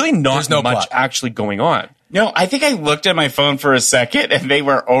there's really not much plot actually going on. No, I think I looked at my phone for a second and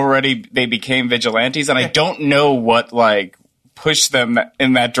they became vigilantes, and I don't know what like pushed them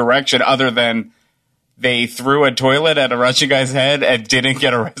in that direction other than they threw a toilet at a Russian guy's head and didn't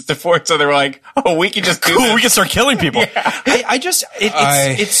get arrested for it. So they were like, "Oh, we can just do this. We can start killing people." Yeah.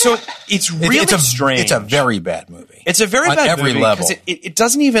 It's really strange. It's a very bad movie. It's a very bad every movie level. It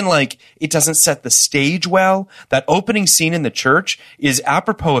doesn't even it doesn't set the stage well. That opening scene in the church is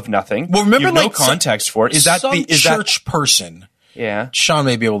apropos of nothing. Well, remember, you have no context for it. Is that the church person? Yeah, Sean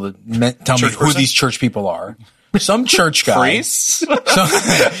may be able to tell me who these church people are. Some church guy. Priest?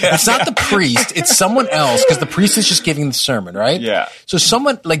 It's not the priest. It's someone else because the priest is just giving the sermon, right? Yeah. So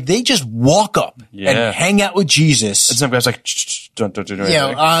someone, like, they just walk up and hang out with Jesus. And some guy's like, don't do anything.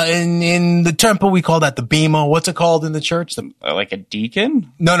 Yeah. In the temple, we call that the bema. What's it called in the church? Like a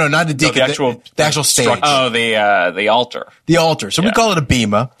deacon? No, not the deacon. The actual stage. Oh, the altar. The altar. So we call it a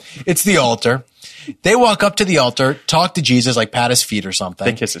bema. It's the altar. They walk up to the altar, talk to Jesus, like pat his feet or something.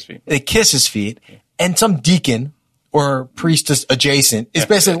 They kiss his feet. And some deacon or priest adjacent is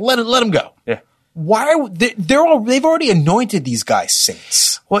basically let him go. Yeah. Why they've already anointed these guys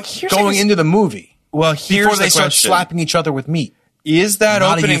saints. Well, here's going into the movie. Well, here's before they start slapping each other with meat. Is that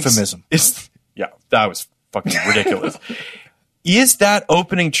not opening a euphemism? That was fucking ridiculous. Is that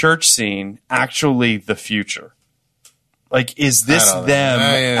opening church scene actually the future? Like, is this them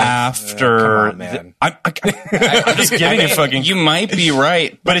after? Come on, man. I'm just giving you fucking. You might be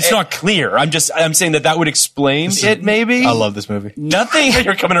right, but it's not clear. I'm saying that would explain it. Maybe. I love this movie. Nothing.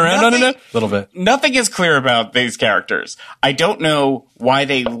 You're coming around on it a little bit. Nothing is clear about these characters. I don't know why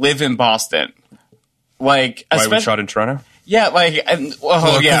they live in Boston. Like, why we shot in Toronto? Yeah, like,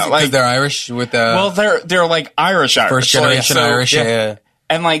 because they're Irish with they're like Irish, first generation Irish, yeah.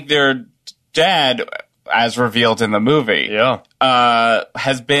 And like their dad, as revealed in the movie,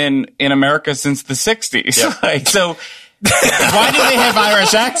 has been in America since the 60s. Yeah. Like, so why do they have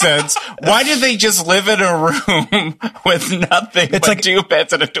Irish accents? Why do they just live in a room with nothing but like 2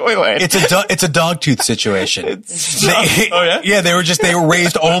 beds and a toilet? It's a dog tooth situation. They were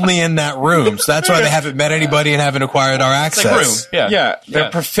raised only in that room. So that's why they haven't met anybody and haven't acquired our access. Like they're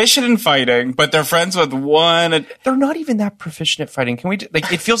proficient in fighting, but they're friends with one. They're not even that proficient at fighting. Can we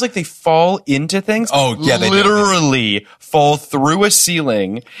it feels like they fall into things. Oh, yeah, they literally fall through a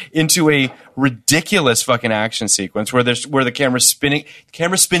ceiling into a ridiculous fucking action sequence where the camera's spinning. The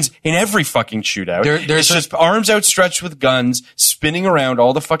camera spins in every fucking shootout. There's just arms outstretched with guns spinning around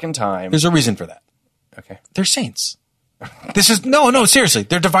all the fucking time. There's a reason for that. Okay. They're saints. This is no, seriously.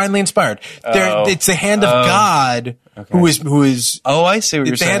 They're divinely inspired. It's the hand of God who is. Oh, I see what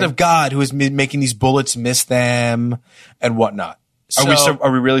you're saying. It's the hand of God who is making these bullets miss them and whatnot.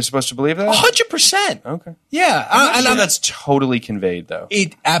 Are we really supposed to believe that? 100%. Okay. Yeah, I'm sure that's totally conveyed, though.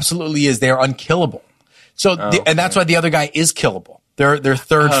 It absolutely is. They are unkillable. So, and that's why the other guy is killable. They're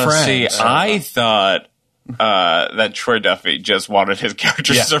third friends. See, I thought that Troy Duffy just wanted his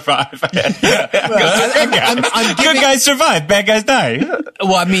character to survive. Good guys survive, bad guys die.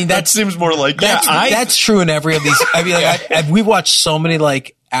 Well, I mean, that seems more like that's true in every of these. I mean, we've watched so many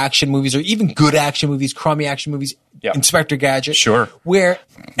like action movies or even good action movies, crummy action movies. Yep. Inspector Gadget, sure. Where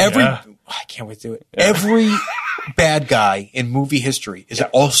I can't wait to do it. Yeah. Every bad guy in movie history is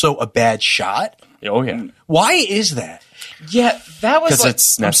also a bad shot. Oh yeah. Why is that? Yeah, that was because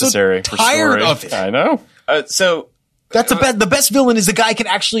it's necessary. I'm so tired of it. I know. So that's the best villain is the guy who can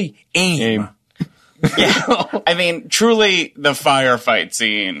actually aim. Yeah, I mean, truly, the firefight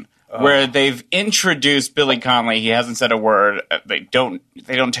scene where they've introduced Billy Connolly. He hasn't said a word. They don't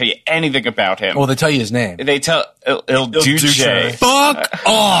tell you anything about him. Well, they tell you his name. They tell Il Duce. Fuck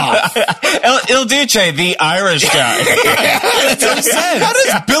off. Il Duce, the Irish guy. That's what I said. How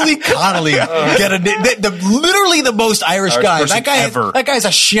does Billy Connolly get a name? Literally the most Irish guy. That guy ever. That guy's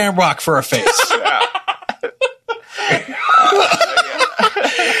a shamrock for a face.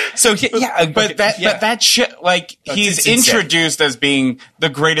 So but that shit, like, he's introduced as being the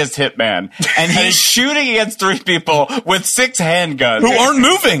greatest hitman, and he's shooting against 3 people with 6 handguns who aren't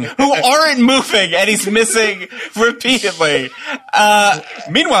moving, and he's missing repeatedly.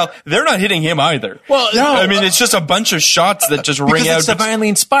 Meanwhile, they're not hitting him either. Well, no, I mean, it's just a bunch of shots that just ring out. It's divinely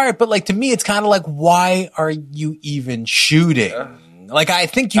inspired, but like to me, it's kind of like, why are you even shooting? Like, I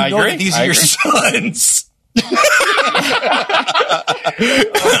think you know that these are your sons.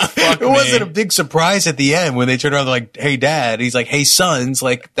 It wasn't a big surprise at the end when they turned around. They're like, "Hey, Dad." He's like, "Hey, sons."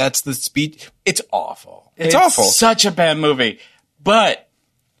 Like, that's the speech. It's awful. It's awful. Such a bad movie. But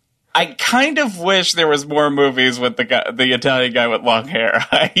I kind of wish there was more movies with the Italian guy with long hair.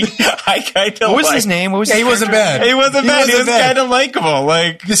 I kind of. What was his name? What was he wasn't bad. He wasn't bad. He was kind of likable.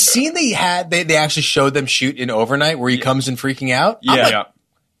 Like the scene they had, they actually showed them shoot in Overnight where he comes in freaking out. Yeah.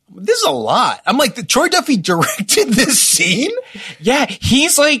 This is a lot. I'm like, Troy Duffy directed this scene? Yeah,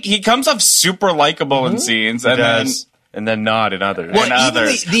 he's like, he comes off super likable in scenes, and then not in others. Well,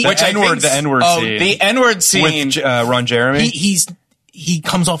 the N-word scene. The N-word scene with Ron Jeremy. He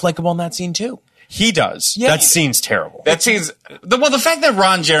comes off likable in that scene too. He does. Yeah. That scene's terrible. That scene's the fact that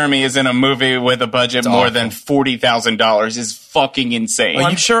Ron Jeremy is in a movie with a budget more than $40,000 is fucking insane. Well,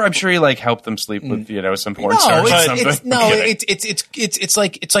 I'm sure he like helped them sleep with some porn stars or something. It's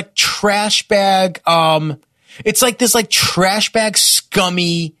like trash bag. It's like this like trash bag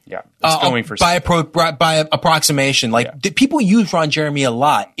scummy. Yeah, it's going for by approximation. Like people use Ron Jeremy a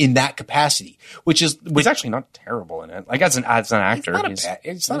lot in that capacity, he's actually not terrible in it. Like as an actor,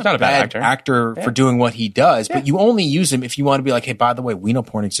 he's not a bad actor for doing what he does. But you only use him if you want to be like, hey, by the way, we know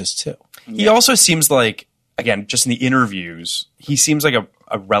porn exists too. He also seems like, again, just in the interviews, he seems like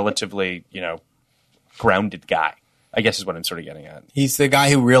a relatively grounded guy. I guess is what I'm sort of getting at. He's the guy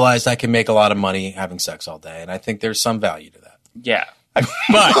who realized I can make a lot of money having sex all day, and I think there's some value to that. Yeah.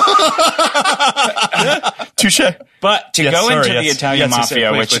 But touche. But to go into the Italian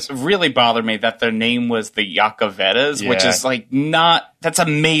Mafia, which really bothered me, that their name was the Iacovettas, which is like that's a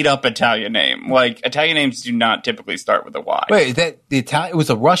made up Italian name. Like Italian names do not typically start with a Y. Wait, it was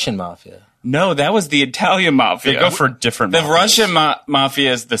a Russian mafia. No, that was the Italian Mafia. They go for different. The Russian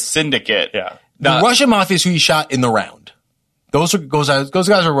Mafia is the Syndicate. Yeah. The Russian Mafia is who he shot in the round. Those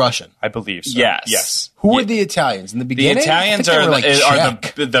guys are Russian. I believe so. Yes. Who were the Italians in the beginning? The Italians are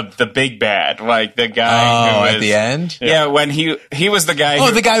the big bad, like the guy who at the end. Yeah, when he was the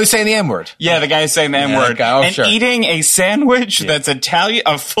guy. The guy who's saying the N-word. Yeah, the guy who's saying the N-word, eating a sandwich that's Italian,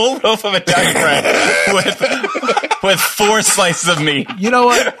 a full loaf of Italian bread with 4 slices of meat. You know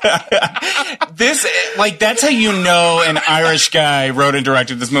what? That's how you know an Irish guy wrote and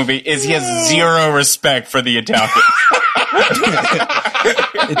directed this movie is he has zero respect for the Italians.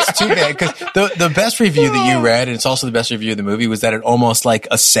 It's too bad because the best review that you read, and it's also the best review of the movie, was that it almost like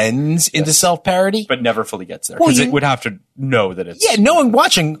ascends into self-parody, but never fully gets there because it would have to know that it's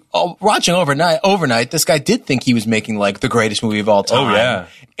watching overnight. This guy did think he was making like the greatest movie of all time. Oh yeah,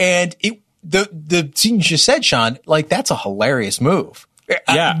 and the scene you just said, Sean, like that's a hilarious move.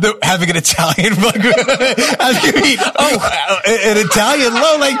 Yeah, having an Italian, an Italian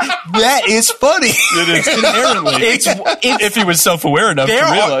low, like that is funny. It is inherently. If he was self-aware enough to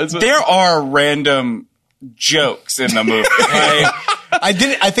realize it. There are random jokes in the movie. I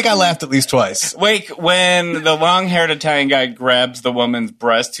think I laughed at least twice. Wait, when the long-haired Italian guy grabs the woman's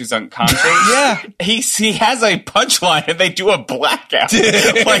breast who's unconscious, he has a punchline and they do a blackout.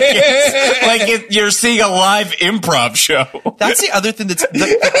 You're seeing a live improv show. That's the other thing that's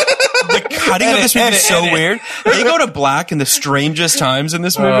the cutting of this movie is so weird. They go to black in the strangest times in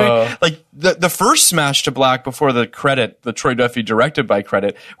this movie. Like the first smash to black before the credit, the Troy Duffy directed by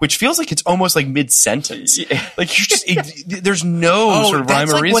credit, which feels like it's almost like mid-sentence. Like you're just there's no sort of rhyme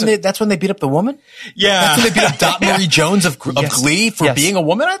or reason. That's when they beat up the woman? Yeah. That's when they beat up Dot Marie Jones of Glee for being a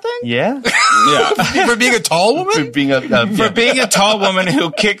woman, I think? Yeah. For being a tall woman? For being a tall woman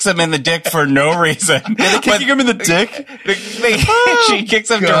who kicks him in the dick for no reason. Yeah, they're kicking him in the dick? She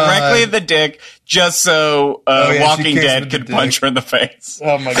kicks him directly in the dick just so Walking Dead could punch her in the face.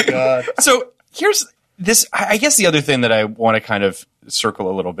 Oh, my God. So here's this. I guess the other thing that I want to kind of circle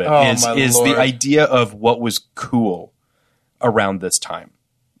a little bit is the idea of what was cool around this time.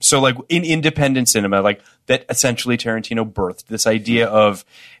 So like in independent cinema, like that essentially Tarantino birthed this idea of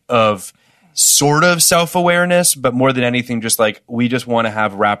sort of self-awareness, but more than anything, just like we just want to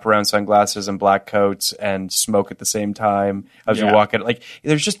have wraparound sunglasses and black coats and smoke at the same time as we walk in. Like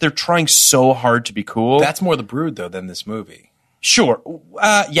they're trying so hard to be cool. That's more The Brood though than this movie. Sure.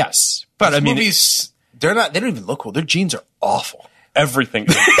 Yes. But I mean, movies, they don't even look cool. Their jeans are awful. Everything.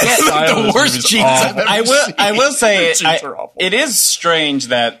 The worst jeans I've ever seen. I will say it is strange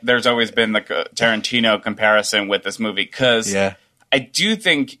that there's always been the Tarantino comparison with this movie because I do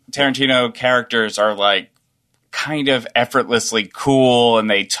think Tarantino characters are like kind of effortlessly cool and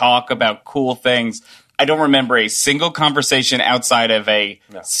they talk about cool things. I don't remember a single conversation outside of a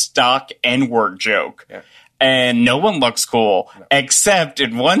stock N-word joke. Yeah. And no one looks cool, except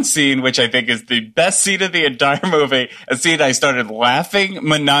in one scene, which I think is the best scene of the entire movie, a scene I started laughing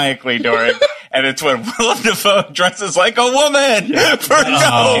maniacally during, and it's when Willem Dafoe dresses like a woman for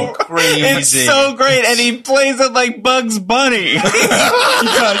crazy. It's so great, and he plays it like Bugs Bunny. He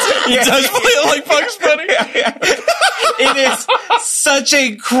does play it like Bugs Bunny. It is such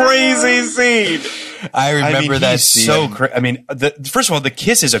a crazy scene. I remember that scene. So first of all, the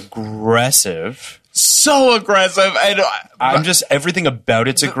kiss is aggressive. So aggressive. I'm just everything about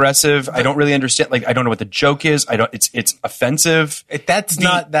it's aggressive. I don't really understand. Like I don't know what the joke is. It's offensive. That's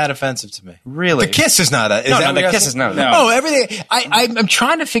not that offensive to me. Really, the kiss is not. The kiss is not. No, everything. I'm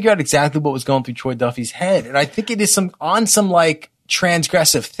trying to figure out exactly what was going through Troy Duffy's head, and I think it is some like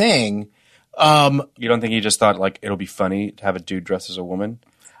transgressive thing. You don't think he just thought like it'll be funny to have a dude dressed as a woman?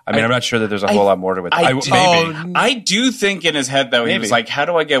 I mean, I'm not sure that there's a whole lot more to it. Maybe. I do think in his head, though, he was like, how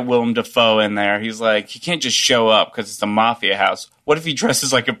do I get Willem Dafoe in there? He's like, he can't just show up because it's a mafia house. What if he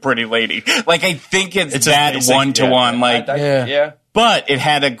dresses like a pretty lady? Like, I think it's that one-to-one. But it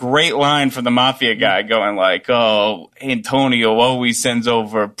had a great line from the mafia guy going like, oh, Antonio always sends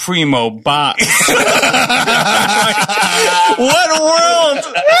over primo box. What world?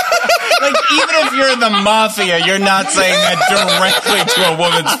 Like, even if you're in the mafia, you're not saying that directly to a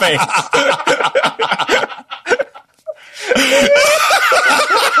woman's face.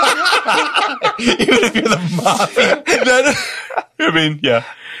 Even if you're the mafia.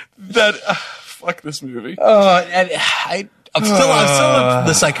 Fuck this movie. I'm still in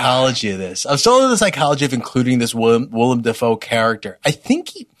the psychology of this. I'm still in the psychology of including this Willem Dafoe character. I think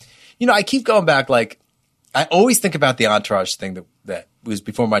I keep going back. Like, I always think about the Entourage thing that was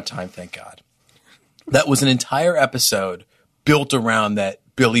before my time. Thank God. That was an entire episode built around that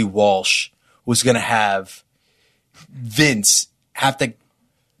Billy Walsh was going to have Vince have to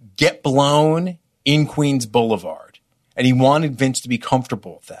get blown in Queens Boulevard, and he wanted Vince to be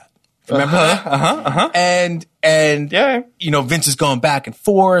comfortable with that. Remember that? And Vince is going back and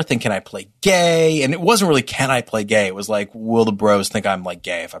forth, and can I play gay? And it wasn't really can I play gay? It was like, will the bros think I'm like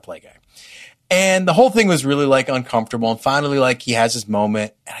gay if I play gay? And the whole thing was really like uncomfortable. And finally, like he has his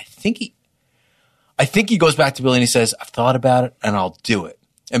moment, and I think he goes back to Billy and he says, I've thought about it and I'll do it.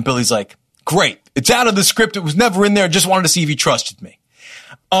 And Billy's like, great. It's out of the script. It was never in there. I just wanted to see if he trusted me.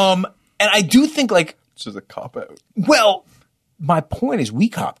 And I do think like this is a cop out. Well, my point is we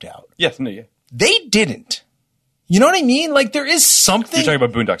copped out. Yes, no, yeah. They didn't. You know what I mean? Like there is something. You're talking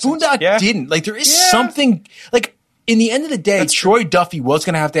about Boondock Saints. Boondock didn't. Like there is something. Like in the end of the day, Troy Duffy was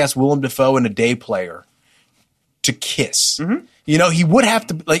going to have to ask Willem Dafoe and a day player to kiss. Mm-hmm. You know, he would have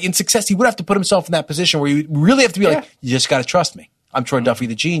to, like in Success, he would have to put himself in that position where you really have to be like, you just got to trust me. I'm Troy Duffy,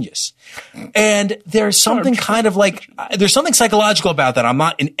 the genius. And there's something kind of like, there's something psychological about that. I'm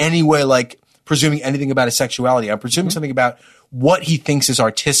not in any way like presuming anything about his sexuality. I'm presuming something about what he thinks is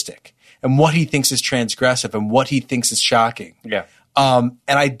artistic and what he thinks is transgressive and what he thinks is shocking. Yeah. And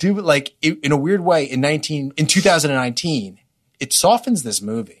I do like in a weird way in 2019, it softens this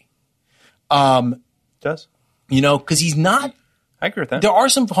movie. Does. You know, because he's not. I agree with that. There are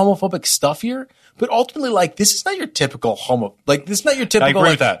some homophobic stuff here, but ultimately, like, this is not your typical this is not your typical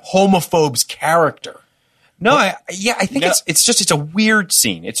homophobe's character. No, I think it's a weird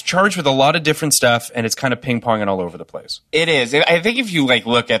scene. It's charged with a lot of different stuff, and it's kind of ping-ponging all over the place. It is. I think if you like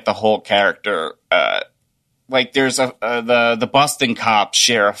look at the whole character, like there's the Boston cops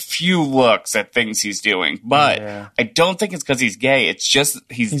share a few looks at things he's doing, but I don't think it's because he's gay. It's just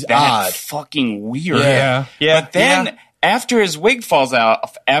he's that odd. Fucking weird. Yeah. But then after his wig falls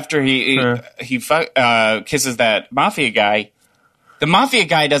out, after he kisses that mafia guy. The mafia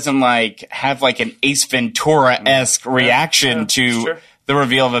guy doesn't like have like an Ace Ventura-esque reaction to the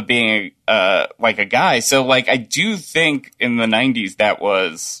reveal of it being like a guy. So like I do think in the 90s that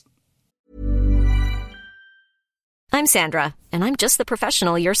was. I'm Sandra, and I'm just the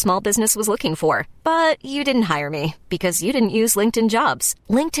professional your small business was looking for. But you didn't hire me because you didn't use LinkedIn Jobs.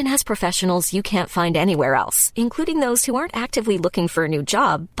 LinkedIn has professionals you can't find anywhere else, including those who aren't actively looking for a new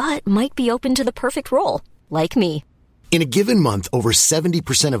job, but might be open to the perfect role, like me. In a given month, over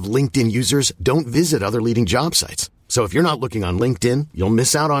 70% of LinkedIn users don't visit other leading job sites. So if you're not looking on LinkedIn, you'll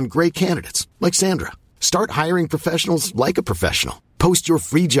miss out on great candidates like Sandra. Start hiring professionals like a professional. Post your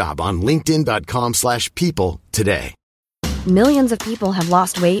free job on linkedin.com/people today. Millions of people have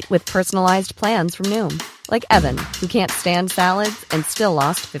lost weight with personalized plans from Noom. Like Evan, who can't stand salads and still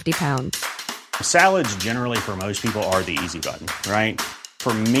lost 50 pounds. Salads generally for most people are the easy button, right?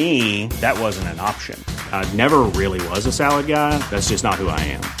 For me, that wasn't an option. I never really was a salad guy. That's just not who I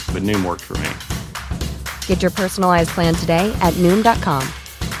am. But Noom worked for me. Get your personalized plan today at Noom.com.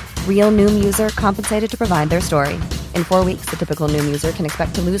 Real Noom user compensated to provide their story. In 4 weeks, the typical Noom user can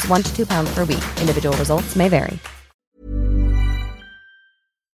expect to lose 1 to 2 pounds per week. Individual results may vary.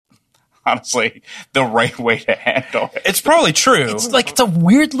 Honestly, the right way to handle it. It's probably true. It's a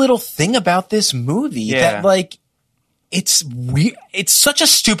weird little thing about this movie that like. It's weird. It's such a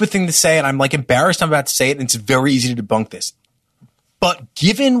stupid thing to say, and I'm like embarrassed I'm about to say it, and it's very easy to debunk this. But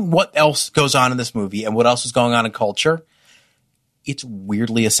given what else goes on in this movie and what else is going on in culture, it's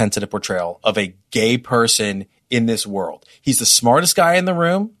weirdly a sensitive portrayal of a gay person in this world. He's the smartest guy in the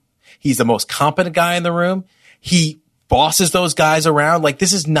room. He's the most competent guy in the room. He bosses those guys around. Like,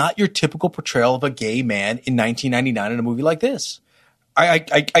 this is not your typical portrayal of a gay man in 1999 in a movie like this. I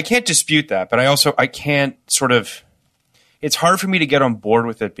can't dispute that, but I can't sort of. It's hard for me to get on board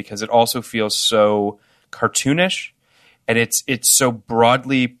with it because it also feels so cartoonish, and it's so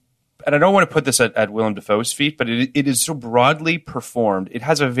broadly. And I don't want to put this at Willem Dafoe's feet, but it is so broadly performed. It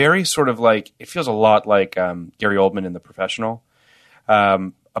has a very sort of like, it feels a lot like Gary Oldman in The Professional.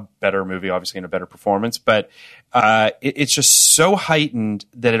 A better movie, obviously, and a better performance, but it's just so heightened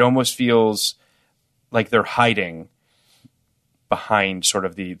that it almost feels like they're hiding behind sort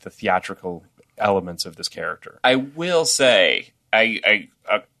of the theatrical elements of this character. I will say I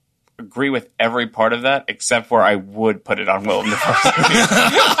agree with every part of that, except for I would put it on Willem Dafoe.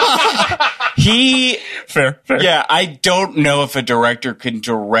 Fair. Yeah, I don't know if a director can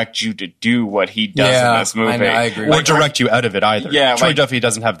direct you to do what he does in this movie. I agree. Or direct you out of it either. Yeah, Troy Duffy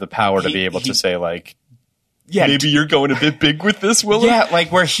doesn't have the power to be able to say like, maybe you're going a bit big with this, Willem. Yeah,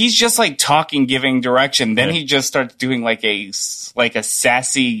 like where he's just like talking, giving direction. Then he just starts doing like a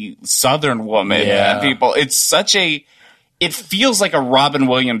sassy Southern woman. And people. It's such a. It feels like a Robin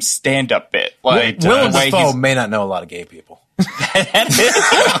Williams stand-up bit. Like Willem Dafoe may not know a lot of gay people.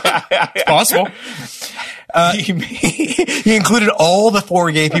 It's possible. He included all the 4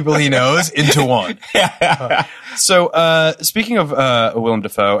 gay people he knows into one. So, speaking of Willem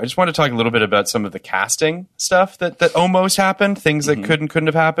Dafoe, I just want to talk a little bit about some of the casting stuff that almost happened, things that couldn't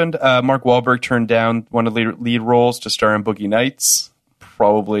have happened. Mark Wahlberg turned down one of the lead roles to star in Boogie Nights.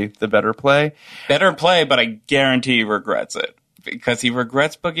 Probably the better play. But I guarantee he regrets it. Because he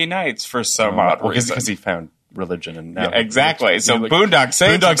regrets Boogie Nights for some odd reason. Because he found religion and now exactly. So Boondock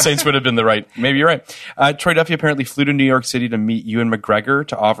Saints would have been the right. Maybe you're right. Troy Duffy apparently flew to New York City to meet Ewan McGregor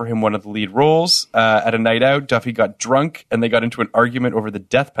to offer him one of the lead roles. At a night out, Duffy got drunk and they got into an argument over the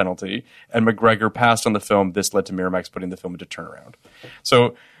death penalty. And McGregor passed on the film. This led to Miramax putting the film into turnaround.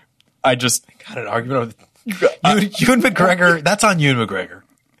 So I just got an argument over Ewan McGregor. That's on Ewan McGregor.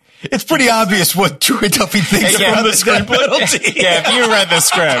 It's pretty obvious what Troy Duffy thinks from the screenplay. Yeah, if you read the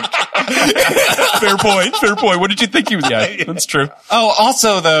script. Fair point. What did you think he was? Yeah, that's true. Oh,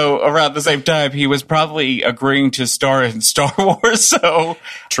 also, though, around the same time, he was probably agreeing to star in Star Wars, so...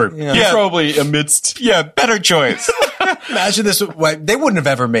 True. Yeah. Probably amidst... Yeah, better choice. Imagine this. They wouldn't have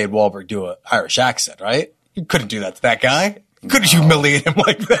ever made Wahlberg do an Irish accent, right? You couldn't do that to that guy. Could humiliate him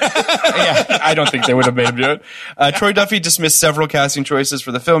like that. Yeah, I don't think they would have made him do it. Troy Duffy dismissed several casting choices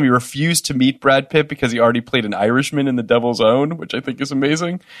for the film. He refused to meet Brad Pitt because he already played an Irishman in The Devil's Own, which I think is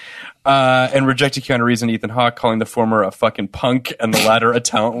amazing. And rejected Keanu Reeves and Ethan Hawke, calling the former a fucking punk and the latter a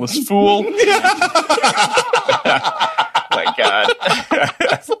talentless fool. My God.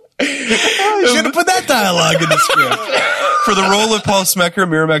 You should have put that dialogue in the script. For the role of Paul Smecker,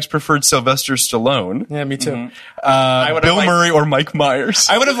 Miramax preferred Sylvester Stallone. Yeah, me too. Bill Murray or Mike Myers.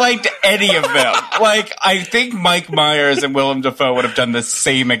 I would have liked any of them. Like, I think Mike Myers and Willem Dafoe would have done the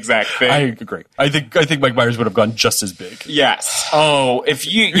same exact thing. I agree. I think Mike Myers would have gone just as big. Yes. Oh,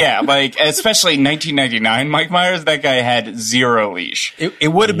 like, especially 1999 Mike Myers, that guy had zero leash.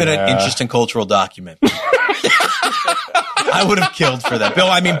 It would have been an interesting cultural document. I would have killed for that.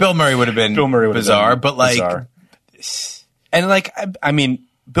 Bill Murray would have been bizarre, but like, bizarre. And like, I mean,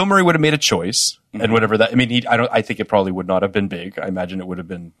 Bill Murray would have made a choice, and whatever that. I mean, I think it probably would not have been big. I imagine it would have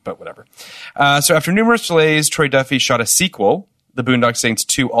been, but whatever. So after numerous delays, Troy Duffy shot a sequel, The Boondock Saints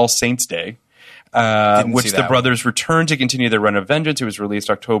 2: All Saints Day, which the brothers returned to continue their run of vengeance. It was released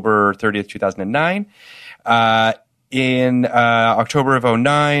October 30th, 2009. In October of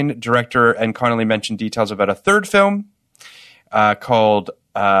 2009, director Ed Connolly mentioned details about a third film called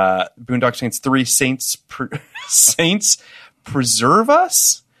Boondock Saints 3: Saints Preserve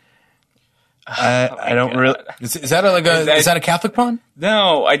Us. I don't really. Is that a Catholic pun?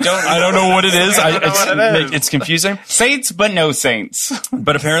 No, I don't. I don't know what it is. It's confusing. Saints, but no saints.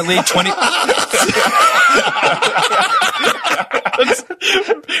 But apparently, That's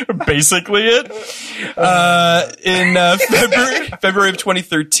basically it. In February of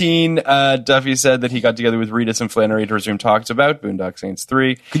 2013, Duffy said that he got together with Reedus and Flannery to resume talks about Boondock Saints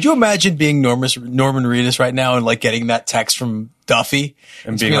 3. Could you imagine being Norman Reedus right now and like getting that text from Duffy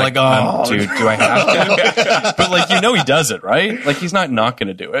and being like, "Oh, dude, do I have to?" But like, he does it, right? Like, he's not going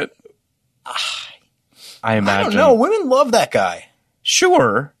to do it. I imagine. I don't know. Women love that guy.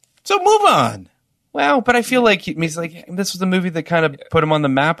 Sure. So move on. Well, but I feel like he's like, this was a movie that kind of put him on the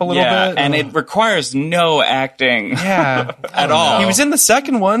map a little bit. And it requires no acting at all. He was in the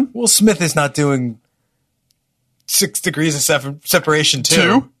second one. Will Smith is not doing 6 Degrees of Separation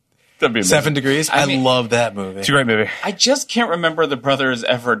 2. That'd be amazing. 7 Degrees. I love that movie. It's a great movie. I just can't remember the brothers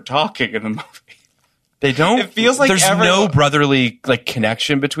ever talking in the movie. They don't. It feels like there's no brotherly like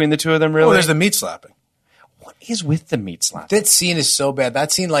connection between the two of them, really. Well, there's the meat slapping. What is with the meat slapping? That scene is so bad.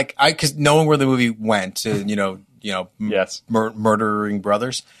 That scene, like, because knowing where the movie went, yes, murdering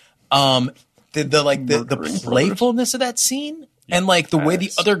brothers, the playfulness of that scene, and like the way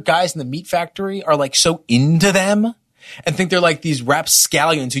the other guys in the meat factory are like so into them, and think they're like these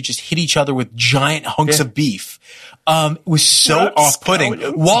rapscallions who just hit each other with giant hunks of beef. Was so off-putting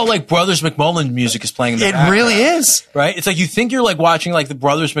while like Brothers McMullen music is playing in the background. Really is. Right? It's like you think you're like watching like the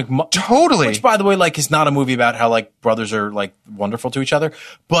Brothers McMullen. Totally. Which, by the way, like is not a movie about how like brothers are like wonderful to each other.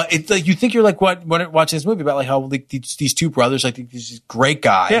 But it's like you think you're like watching this movie about like how like these two brothers, like these great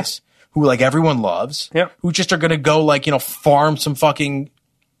guys who like everyone loves, who just are going to go like, farm some fucking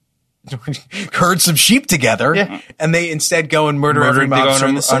herd some sheep together, and they instead go and murder every mobster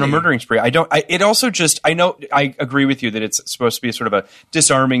in the city. On a murdering spree. I know I agree with you that it's supposed to be sort of a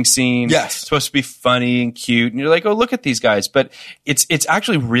disarming scene. Yes. It's supposed to be funny and cute, and you're like, oh, look at these guys. But it's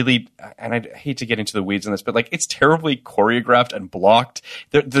actually really, and I hate to get into the weeds on this, but like it's terribly choreographed and blocked.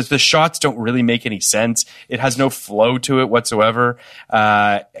 The shots don't really make any sense. It has no flow to it whatsoever.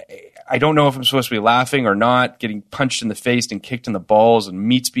 I don't know if I'm supposed to be laughing or not, getting punched in the face and kicked in the balls and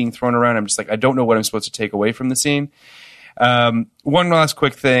meats being thrown around. I'm just like, I don't know what I'm supposed to take away from the scene. One last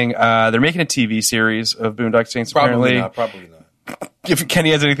quick thing. They're making a TV series of Boondock Saints, Probably apparently. not. If Kenny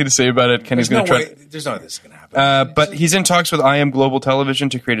has anything to say about it, Kenny's going to try. There's no way this is going to happen. But he's in talks with IM Global Television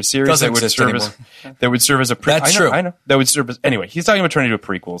to create a series that would serve as a prequel. That's true. I know. That would serve as, anyway, he's talking about turning into a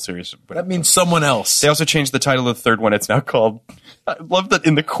prequel series. That means someone else. They also changed the title of the third one. It's now called, I love that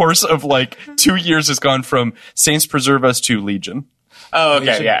in the course of like 2 years has gone from Saints Preserve Us to Legion. Oh,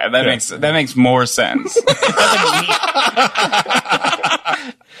 okay. Yeah. That makes more sense.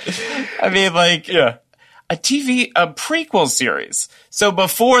 I mean, like, a prequel series. So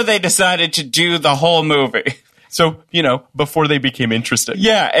before they decided to do the whole movie. So, before they became interesting.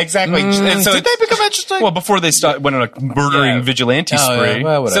 Yeah, exactly. And so did they become interesting? Well, before they went on a murdering vigilante spree.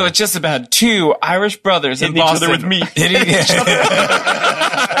 Yeah. Well, so it's just about two Irish brothers hitting in Boston. each other with meat. Hitting each other.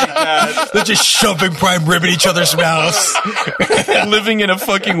 They're just shoving prime rib in each other's mouths. Living in a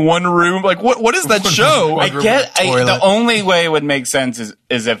fucking one room. Like, what is that show? The only way it would make sense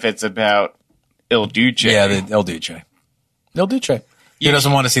is if it's about Il Duce. Yeah, the El Duce. El Duce. He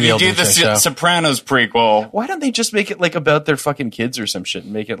doesn't want to see the old show. Sopranos prequel. Why don't they just make it like about their fucking kids or some shit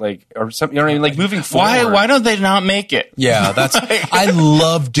and make it like or something? You know what I mean? Like moving forward. Why don't they not make it? Yeah, that's. I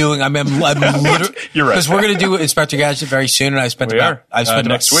love doing. I'm literally. You're right. Because we're going to do Inspector Gadget very soon, and I spent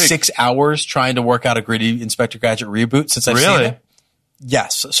about 6 hours trying to work out a gritty Inspector Gadget reboot since I've seen it.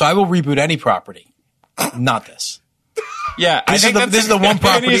 Yes, so I will reboot any property, not this. Yeah, this is the one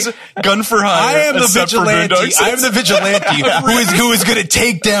property. Gun for hire. I am the vigilante. I am the vigilante who is going to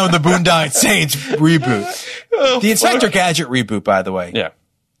take down the Boondock Saints reboot. The Inspector Gadget reboot, by the way. Yeah,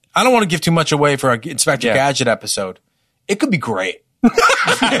 I don't want to give too much away for our Inspector Gadget episode. It could be great.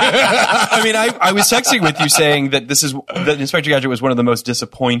 I mean, I was texting with you saying that that Inspector Gadget was one of the most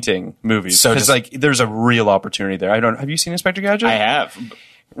disappointing movies. So like, there's a real opportunity there. Have you seen Inspector Gadget? I have.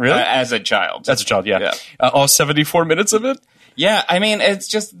 Really? As a child. As a child, yeah. All 74 minutes of it? Yeah, I mean,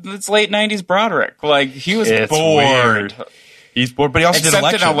 it's late 90s Broderick. Like, he was bored. Weird. He's bored, but he also did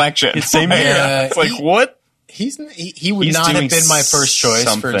an election. Same year. It's like, what? He would not have been my first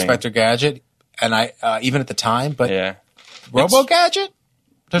choice for Inspector Gadget, and I even at the time, but Robo Gadget?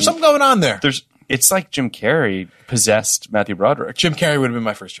 There's something going on there. It's like Jim Carrey possessed Matthew Broderick. Jim Carrey would have been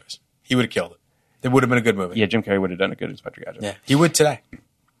my first choice. He would have killed it. It would have been a good movie. Yeah, Jim Carrey would have done a good Inspector Gadget. Yeah, he would today.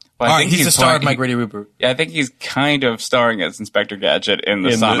 Well, all right, he's the star of my gritty reboot. Yeah, I think he's kind of starring as Inspector Gadget in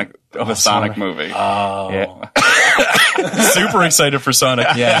the Sonic movie. Oh. Yeah. Super excited for Sonic.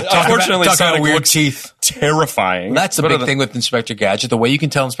 Yeah. Unfortunately, Sonic weird teeth. Terrifying. Well, that's the big thing with Inspector Gadget. The way you can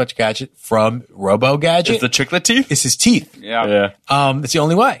tell Inspector Gadget from Robo Gadget is the chiclet teeth? Is his teeth. Yeah. That's the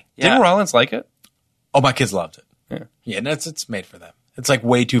only way. Yeah. Didn't Rollins like it? Oh, my kids loved it. Yeah. Yeah, and it's made for them. It's like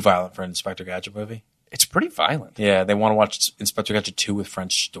way too violent for an Inspector Gadget movie. It's pretty violent. Yeah, they want to watch Inspector Gadget 2 with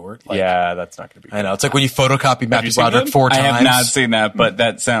French Stewart. Yeah, that's not going to be. I know. It's like when you photocopy Matthew Broderick 4 times. I have not seen that, but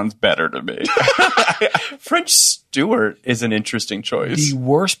that sounds better to me. French Stewart is an interesting choice. The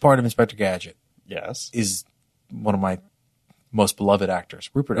worst part of Inspector Gadget, is one of my most beloved actors,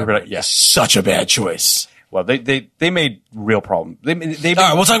 Rupert Everett. Yes, such a bad choice. Well, they made real problem. All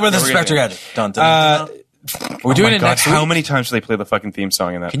right, we'll talk about this Inspector Gadget. Dun, dun, dun, dun. We're doing it next week. How many times do they play the fucking theme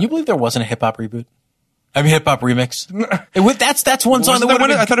song in that? Can you believe there wasn't a hip hop reboot? I mean, hip hop remix. That's one song that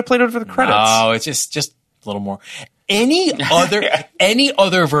I thought it played over the credits. No, it's just a little more. Any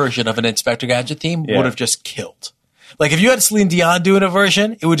other version of an Inspector Gadget theme would have just killed. Like if you had Celine Dion doing a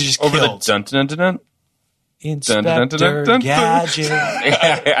version, it would have just over killed. The dun dun dun dun. Inspector Gadget.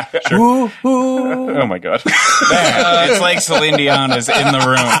 Sure. Ooh, ooh. Oh my god! It's like Celine Dion is in the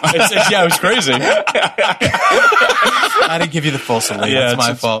room. It was crazy. I didn't give you the full Celine. That's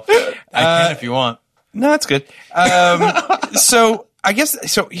my fault. I can if you want. No, that's good. So I guess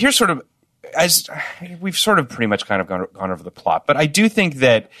here's sort of as we've sort of pretty much kind of gone over the plot, but I do think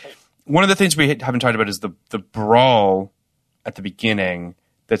that one of the things we haven't talked about is the brawl at the beginning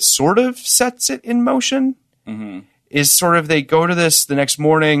that sort of sets it in motion. Mm-hmm. Is sort of they go to this the next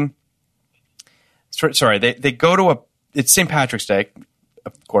morning. Sorry, they go to it's St. Patrick's Day.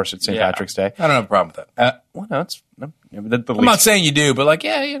 Of course, it's St. Patrick's Day. I don't have a problem with that. Well, no, it's no. I'm not saying you do, but like,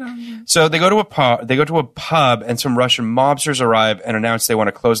 yeah, you know. So they go to a pub. They go to a pub, and some Russian mobsters arrive and announce they want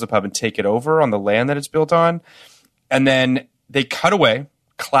to close the pub and take it over on the land that it's built on. And then they cut away.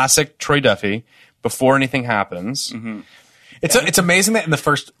 Classic Troy Duffy. Before anything happens, it's amazing that in the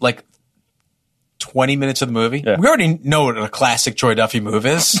first 20 minutes of the movie, we already know what a classic Troy Duffy move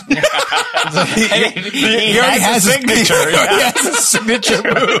is. He already has a signature. He has a signature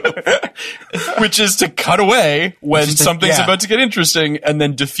move, which is to cut away when something's about to get interesting and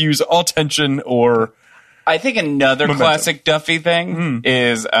then diffuse all tension or. I think another classic Duffy thing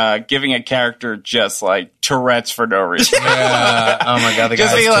is giving a character just like Tourette's for no reason. Yeah. Oh my god, the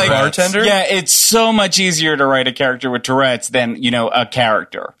just guy's be like bartender. Yeah, it's so much easier to write a character with Tourette's than a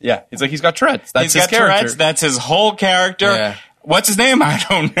character. Yeah, it's like he's got Tourette's. That's he's his got character. Tourette's. That's his whole character. Yeah. What's his name? I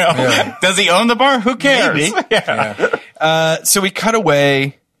don't know. Yeah. Does he own the bar? Who cares? Maybe. Yeah. So we cut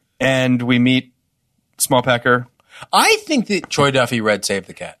away and we meet Smallpacker. I think that Troy Duffy read Save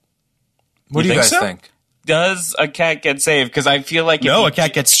the Cat. What do you guys think? Does a cat get saved? Because I feel like a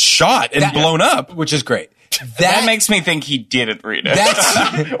cat gets shot and blown up, which is great. That makes me think he didn't read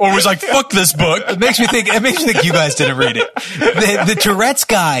it. Or was like, fuck this book. It makes me think you guys didn't read it. The Tourette's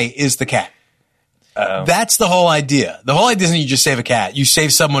guy is the cat. That's the whole idea. The whole idea isn't you just save a cat. You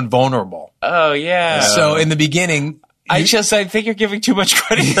save someone vulnerable. Oh, yeah. So in the beginning... I think you're giving too much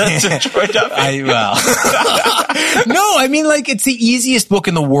credit to Troy Duffy. No, I mean, it's the easiest book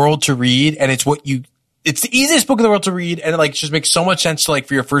in the world to read, and it's the easiest book in the world to read, and it just makes so much sense to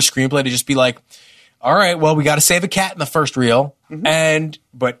for your first screenplay to just be like, all right, well, we got to save a cat in the first reel.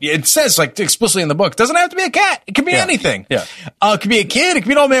 But it says like explicitly in the book, it doesn't have to be a cat. It can be anything. Yeah. It could be a kid. It could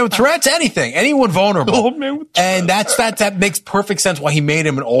be an old man with Tourette's. Anything. Anyone vulnerable. Old man with Tourette's. And that makes perfect sense why he made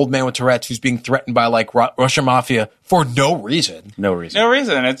him an old man with Tourette's who's being threatened by like Russian mafia for no reason. No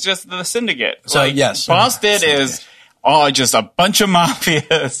reason. It's just the syndicate. So yes, Boston is just a bunch of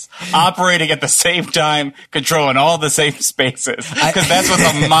mafias operating at the same time, controlling all the same spaces. Because that's what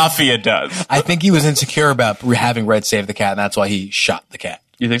the mafia does. I think he was insecure about having Red save the cat, and that's why he shot the cat.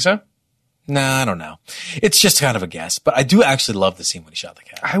 You think so? Nah, I don't know. It's just kind of a guess, but I do actually love the scene when he shot the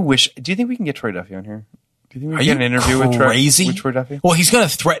cat. I wish. Do you think we can get Troy Duffy on here? Do you think we Are can you get an interview with Troy Duffy? Well, he's going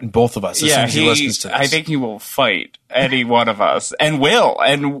to threaten both of us as soon as he listens to this. I think he will fight any one of us and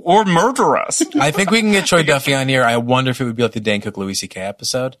or murder us. I think we can get Troy Duffy on here. I wonder if it would be like the Dane Cook Louis C.K.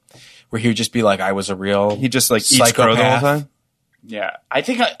 episode where he would just be like, I was a real he just like psychopath. Eats crow the whole time? Yeah. I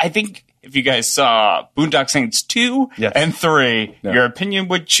think if you guys saw Boondock Saints 2 and 3, your opinion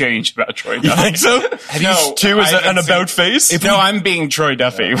would change about Troy Duffy. You think so? No, 2 is an about face? I'm being Troy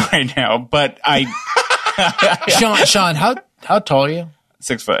Duffy right now, but Sean, how tall are you?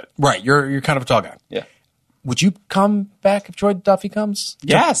 6 foot. Right, you're kind of a tall guy. Yeah. Would you come back if Troy Duffy comes?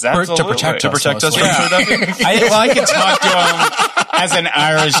 Yes, absolutely. To protect us from Troy Duffy? I can talk to him as an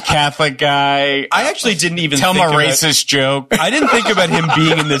Irish Catholic guy. I actually didn't even tell him think a racist joke. I didn't think about him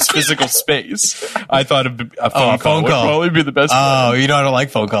being in this physical space. I thought a phone call would probably be the best. Oh, you know I don't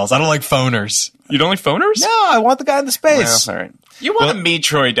like phone calls. I don't like phoners. You don't like phoners? No, I want the guy in the space. Well, all right. You want to meet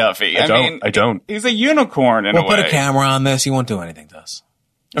Troy Duffy. I don't. He's a unicorn in a way. We'll put a camera on this. He won't do anything to us.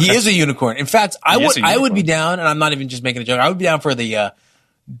 Okay. He is a unicorn. In fact, I would be down, and I'm not even just making a joke. I would be down for the,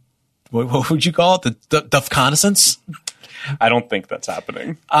 what would you call it? The Duffconnaissance? I don't think that's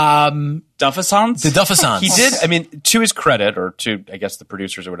happening. Duffissance? The Duffissance. He did, I mean, to his credit, or to, I guess, the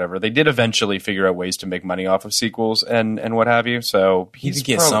producers or whatever, they did eventually figure out ways to make money off of sequels and what have you. So he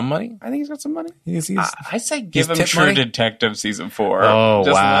gets some money? I think he's got some money. I say give him True Detective Season 4. Oh,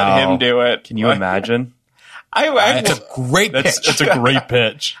 just wow. let him do it. Can you imagine? It's a great pitch. It's a great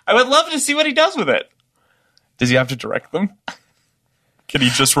pitch. I would love to see what he does with it. Does he have to direct them? Can he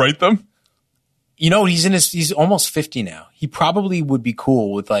just write them? You know, he's almost 50 now. He probably would be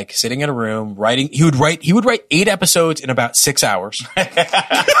cool with like sitting in a room writing. He would write 8 episodes in about 6 hours and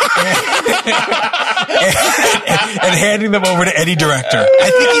handing them over to any director.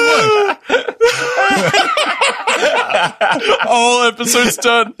 I think he would. All episodes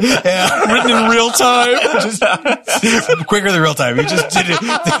done. Yeah. Written in real time. Just quicker than real time. He just did it.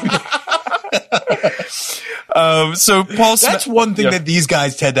 So Paul Smith. That's one thing that these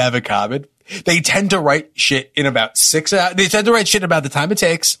guys tend to have in common. They tend to write shit in about 6 hours. They tend to write shit about the time it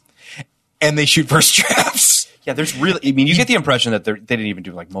takes, and they shoot first drafts. Yeah, there's really. I mean, you get the impression that they didn't even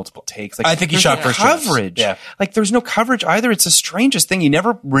do like multiple takes. Like, I think he shot first coverage. Yeah, like there's no coverage either. It's the strangest thing. He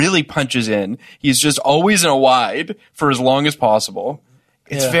never really punches in. He's just always in a wide for as long as possible.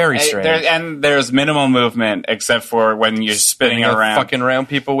 It's very strange. There's minimal movement except for when you're spinning around, fucking around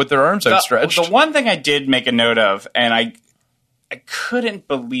people with their arms outstretched. The one thing I did make a note of, and I couldn't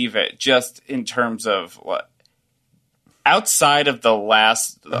believe it, just in terms of what outside of the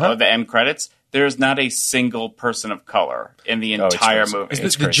last of the end credits. There's not a single person of color in the entire movie.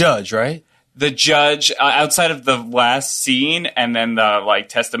 It's the judge, right? The judge, outside of the last scene and then the like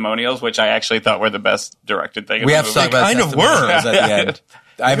testimonials, which I actually thought were the best directed thing. We have to talk about kind of were at the end.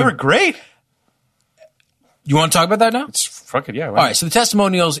 They were great. You want to talk about that now? It's fucking yeah. All right. So the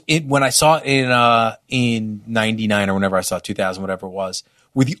testimonials, when I saw it in '99 or whenever I saw 2000, whatever it was,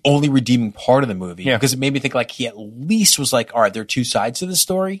 were the only redeeming part of the movie because it made me think like he at least was like, all right, there are two sides to the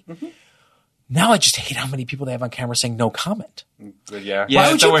story. Mm-hmm. Now I just hate how many people they have on camera saying no comment. Yeah.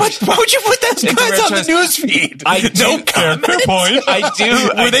 Why would you put those guys on the news feed? No comment. Fair point. I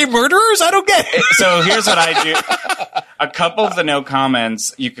do. Were they murderers? I don't get it. So here's what I do. A couple of the no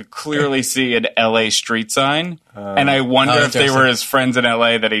comments, you could clearly see an LA street sign. And I wonder if they were his friends in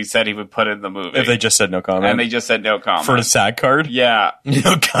LA that he said he would put in the movie. If they just said no comment. And they just said no comment. For a SAG card? Yeah.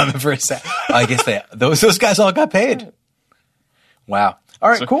 No comment for a SAG. I guess those guys all got paid. Wow. All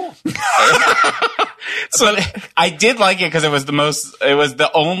right, cool. So I did like it because it was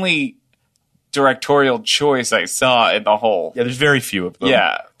the only directorial choice I saw in the whole. Yeah, there's very few of them.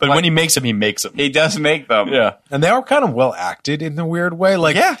 Yeah. But when he makes them, he makes them. He does make them. Yeah. And they are kind of well acted in a weird way.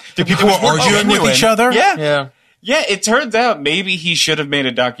 Like, the people were arguing with each other. Yeah. Yeah, it turns out maybe he should have made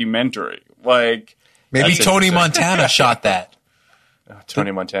a documentary. Like, maybe Tony Montana shot that. Oh,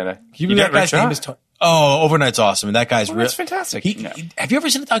 Tony Montana. That guy's name is Tony. Oh, Overnight's awesome. And that guy's that's fantastic. Have you ever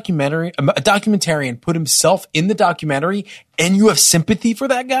seen a documentarian put himself in the documentary and you have sympathy for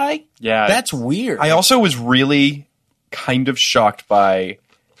that guy? Yeah. That's weird. I also was really kind of shocked by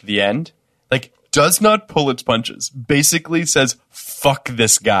the end. Like, does not pull its punches. Basically says, fuck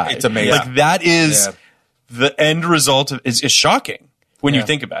this guy. It's amazing. Like, that is the end result of is shocking when you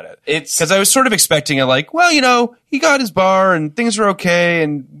think about it. It's because I was sort of expecting it like, well, you know, he got his bar and things are okay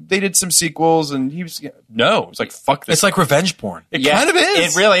and they did some sequels and he was no, it's like fuck this. It's like revenge porn. It kind of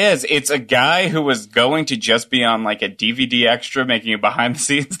is. It really is. It's a guy who was going to just be on like a DVD extra making a behind the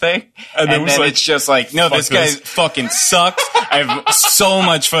scenes thing. And then like, it's just like, no, this guy fucking sucks. I have so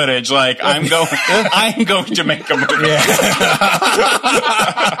much footage. Like I'm going to make a movie.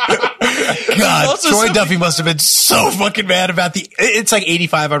 God, also Troy Duffy must have been so fucking mad about it's like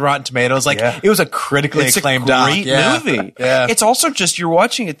 85 on Rotten Tomatoes. Like it was a critically acclaimed great movie. Yeah. It's also just you're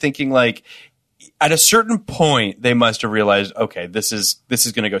watching it thinking like at a certain point they must have realized, okay, this is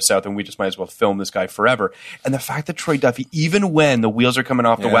going to go south and we just might as well film this guy forever. And the fact that Troy Duffy, even when the wheels are coming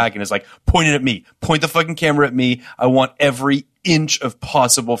off the wagon, is like pointed at me, point the fucking camera at me. I want every inch of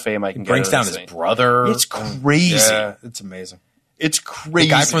possible fame I can get. Brings down his brother. It's crazy. Yeah, it's amazing. It's crazy.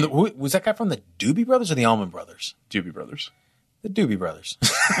 The guy from was that guy from the Doobie Brothers or the Allman Brothers? Doobie Brothers. The Doobie Brothers.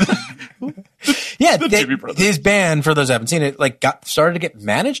 Doobie Brothers. His band, for those who haven't seen it, like started to get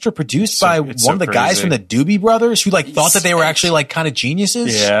managed or produced by one of the guys from the Doobie Brothers who like thought that they were actually like kind of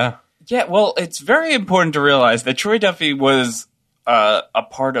geniuses. Yeah. Yeah, well, it's very important to realize that Troy Duffy was a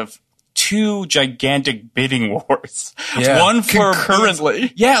part of two gigantic bidding wars. Yeah. One for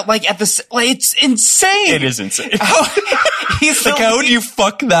concurrently. Like at the it's insane. It is insane. He's like, how would you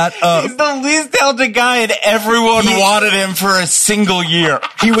fuck that up? He's the least talented guy, and everyone wanted him for a single year.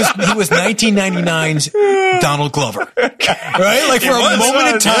 He was 1999's Donald Glover, right? Like for a moment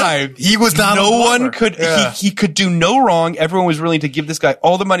in time, he was Donald Glover. One could he could do no wrong. Everyone was willing to give this guy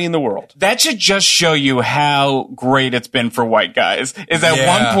all the money in the world. That should just show you how great it's been for white guys. Is at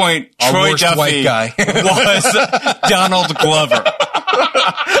one point Troy Duffy was Donald Glover.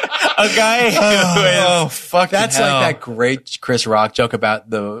 A guy who is fuck. That's hell. Like that great Chris Rock joke about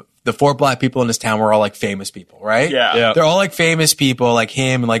the four black people in his town were all like famous people, right? Yeah. They're all like famous people, like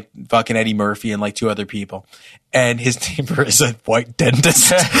him and like fucking Eddie Murphy and like two other people. And his neighbor is a white dentist.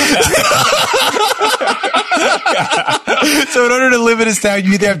 So in order to live in his town,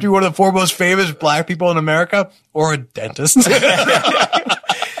 you either have to be one of the four most famous black people in America or a dentist.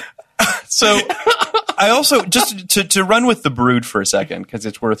 So I also, just to run with the Brood for a second, because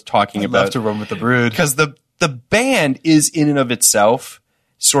it's worth talking about. I'd love to run with the Brood. Because the band is in and of itself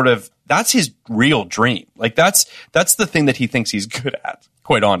sort of, that's his real dream. Like that's the thing that he thinks he's good at,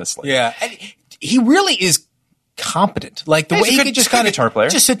 quite honestly. Yeah. And he really is competent. Like the way he could just kind of guitar player.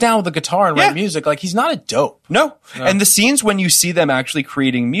 Just sit down with a guitar and write music. Like he's not a dope. No. And the scenes when you see them actually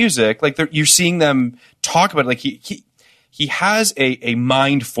creating music, like you're seeing them talk about it, like he has a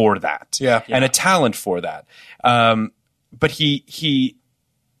mind for that, and a talent for that. But he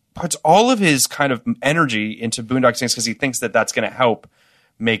puts all of his kind of energy into Boondock Saints because he thinks that that's going to help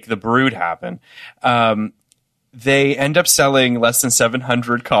make the Brood happen. They end up selling less than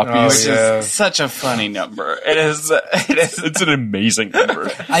 700 copies. Which is such a funny number. It is. It's an amazing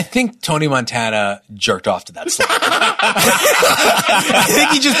number. I think Tony Montana jerked off to that slide. I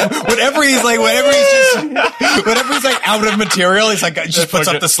think he just whenever he's like out of material, he's like just puts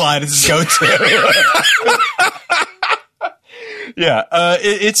up the slide as his go-to. Yeah,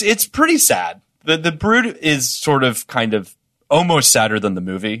 it's pretty sad. The Brood is sort of kind of almost sadder than the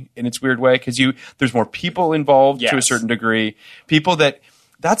movie in its weird way because there's more people involved to a certain degree. People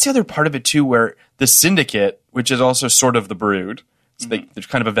that's the other part of it too, where the Syndicate, which is also sort of the Brood, there's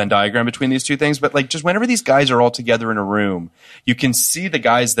kind of a Venn diagram between these two things. But like just whenever these guys are all together in a room, you can see the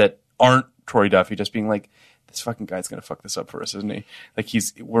guys that aren't Troy Duffy just being like, this fucking guy's gonna fuck this up for us, isn't he? Like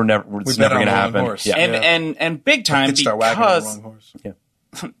it's never gonna happen. Yeah. And big time because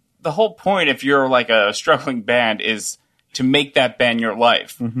the whole point, if you're like a struggling band, is to make that band your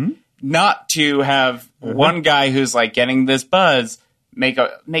life, not to have one guy who's like getting this buzz make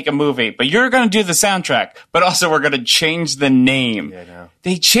a movie, but you're going to do the soundtrack, but also we're going to change the name. Yeah, I know.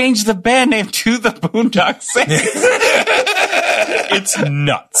 They changed the band name to the Boondock Saints. It's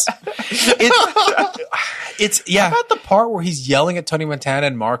nuts. It's How about the part where he's yelling at Tony Montana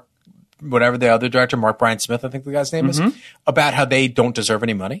and Mark, whatever the other director, Mark Bryan Smith, I think the guy's name is, about how they don't deserve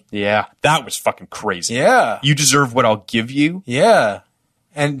any money? Yeah, that was fucking crazy. Yeah. You deserve what I'll give you? Yeah.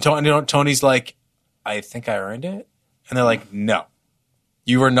 And Tony's like, I think I earned it. And they're like, no,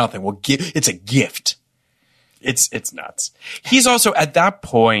 you are nothing. It's a gift. It's nuts. He's also at that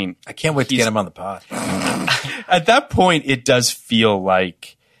point. I can't wait to get him on the pod. At that point, it does feel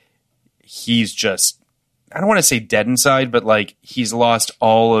like he's just I don't want to say dead inside, but like he's lost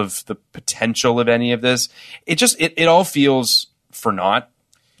all of the potential of any of this. It all feels for naught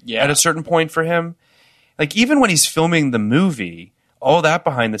at a certain point for him. Like even when he's filming the movie, all that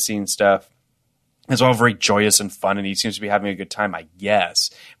behind the scenes stuff is all very joyous and fun, and he seems to be having a good time, I guess.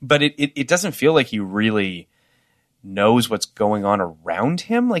 But it doesn't feel like he really knows what's going on around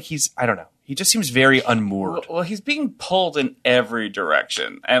him. Like I don't know. He just seems very unmoored. Well, he's being pulled in every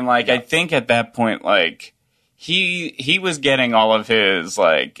direction. And like I think at that point, like he was getting all of his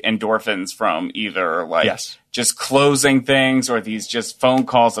like endorphins from either like just closing things or these just phone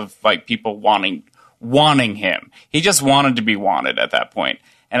calls of like people wanting him. He just wanted to be wanted at that point.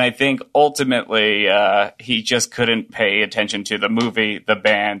 And I think ultimately he just couldn't pay attention to the movie, the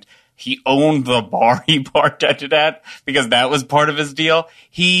band. He owned the bar he bartended at because that was part of his deal.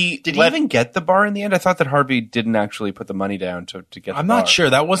 Did he even get the bar in the end? I thought that Harvey didn't actually put the money down to get the bar. I'm not sure.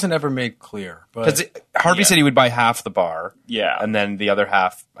 That wasn't ever made clear. Because Harvey said he would buy half the bar. Yeah. And then the other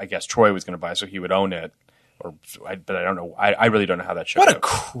half, I guess Troy was going to buy, so he would own it. But I don't know. I really don't know how that shook out. What a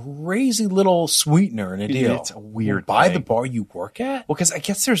crazy little sweetener in a deal. It's a weird Buy thing. the bar you work at? Well, because I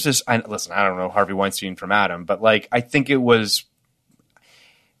guess there's this... Listen, I don't know Harvey Weinstein from Adam, but like I think it was...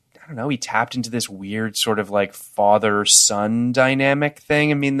 I don't know, he tapped into this weird sort of like father-son dynamic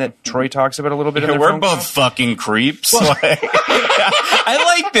thing. I mean, that Troy talks about a little bit. We're both fucking creeps. Well,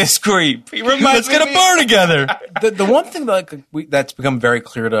 I like this creep. He Let's get a bar together. The one thing that's become very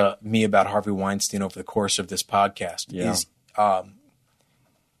clear to me about Harvey Weinstein over the course of this podcast is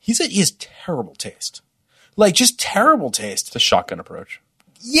he has terrible taste. Like, just terrible taste. It's a shotgun approach.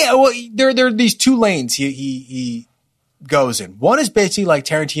 Yeah, well, there are these two lanes he goes in. One is basically like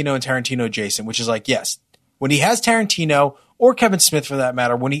Tarantino and Tarantino Jason, which is like, yes, when he has Tarantino or Kevin Smith for that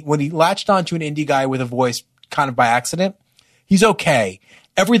matter, when he latched onto an indie guy with a voice kind of by accident, he's okay.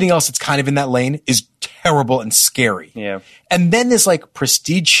 Everything else that's kind of in that lane is terrible and scary. Yeah. And then there's like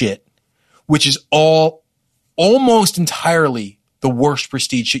prestige shit, which is almost entirely the worst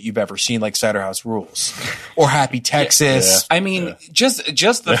prestige shit you've ever seen, like Cider House Rules or Happy Texas. Yeah. I mean, just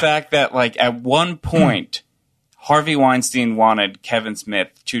the fact that like at one point Harvey Weinstein wanted Kevin Smith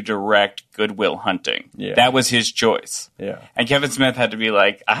to direct Good Will Hunting. Yeah. That was his choice. Yeah. And Kevin Smith had to be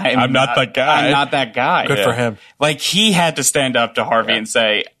like, I'm not that guy. I'm not that guy. Good for him. Like, he had to stand up to Harvey and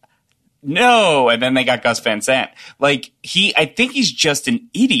say, no. And then they got Gus Van Sant. Like, I think he's just an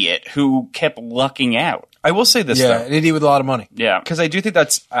idiot who kept lucking out. I will say this, Yeah, though. an idiot with a lot of money. Yeah. Because I do think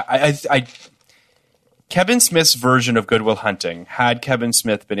that's Kevin Smith's version of Good Will Hunting, had Kevin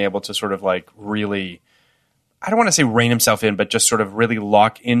Smith been able to sort of like really, I don't want to say rein himself in, but just sort of really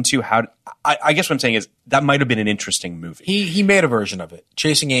lock into how I guess what I'm saying is that might have been an interesting movie. He made a version of it.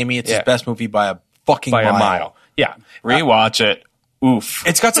 Chasing Amy, it's his best movie by a fucking mile. Yeah. Rewatch it. Oof.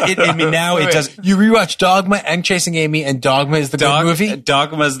 It's got I mean, now it does. You rewatch Dogma and Chasing Amy, and Dogma is the good movie?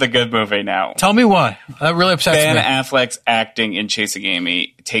 Dogma's the good movie now. Tell me why. That really upsets Ben me. Affleck's acting in Chasing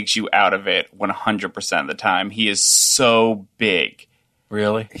Amy takes you out of it 100% of the time. He is so big.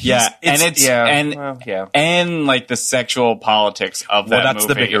 Really? Yeah, and like the sexual politics of that that's movie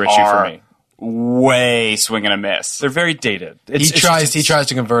the bigger issue for me. Way swing and a miss. They're very dated. He tries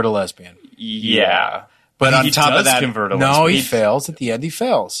to convert a lesbian. Yeah. But on top of that, convert a No, lesbian. he fails. At the end, he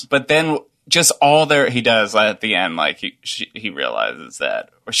fails. But then just he does at the end, like he realizes that,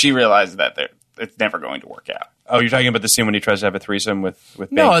 or she realizes that it's never going to work out. Oh, you're talking about the scene when he tries to have a threesome with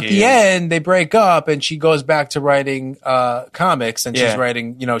No, at Becky the end, they break up, and she goes back to writing comics, and she's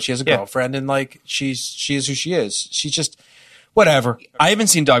writing, she has a girlfriend, and like she is who she is. She's just whatever. I haven't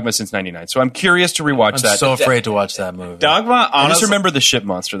seen Dogma since '99, so I'm curious to rewatch that. I'm so afraid to watch that movie. Dogma, honestly, I just remember the shit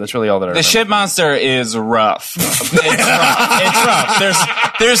monster. That's really all that I remember. The shit monster is rough. It's rough. It's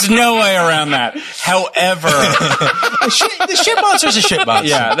rough. There's no way around that. However, the shit monster's a shit monster.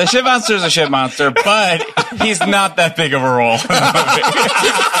 Yeah, the shit monster's a shit monster, but he's not that big of a role.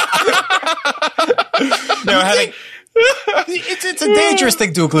 It's a dangerous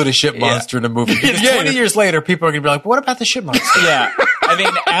thing to include a shit monster in a movie. Because 20 years later, people are going to be like, what about the shit monster? Yeah. I mean,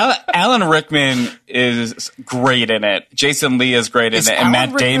 Alan Rickman is great in it. Jason Lee is great in it. And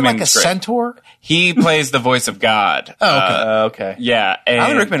Matt Damon's like a great. centaur? He plays the voice of God. Oh, okay. Yeah.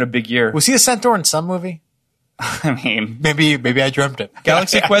 Alan Rickman, a big year. Was he a centaur in some movie? I mean, maybe I dreamt it.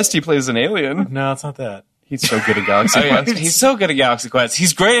 Galaxy Quest, he plays an alien. No, it's not that. He's so good at Galaxy Quest. He's so good at Galaxy Quest.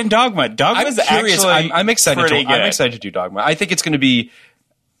 He's great in Dogma. Dogma's actually I'm excited pretty good. I'm excited to do Dogma. I think it's going to be.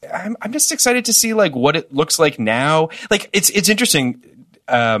 I'm just excited to see like what it looks like now. Like it's interesting.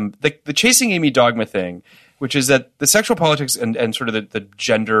 The Chasing Amy Dogma thing, which is that the sexual politics and sort of the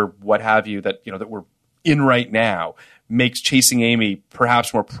gender what have you that that we're in right now makes Chasing Amy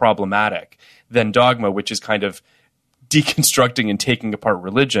perhaps more problematic than Dogma, which is kind of deconstructing and taking apart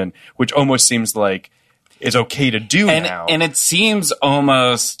religion, which almost seems like is okay to do now. And it seems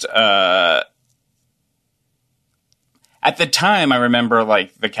almost at the time, I remember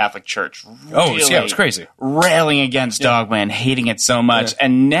like the Catholic Church really it was crazy, railing against Dogma and hating it so much.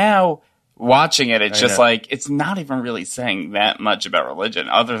 And now watching it, it's just like it's not even really saying that much about religion,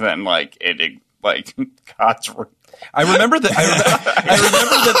 other than like it like God's. I remember that. I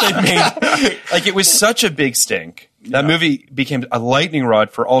remember that they made like it was such a big stink. That movie became a lightning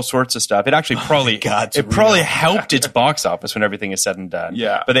rod for all sorts of stuff. It actually probably helped its box office when everything is said and done.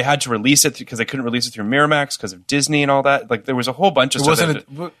 Yeah, but they had to release it because they couldn't release it through Miramax because of Disney and all that. Like there was a whole bunch of stuff.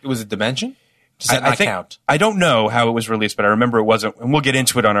 Was it Dimension? Does that not count? I don't know how it was released, but I remember it wasn't. And we'll get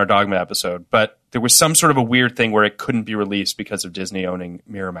into it on our Dogma episode. But there was some sort of a weird thing where it couldn't be released because of Disney owning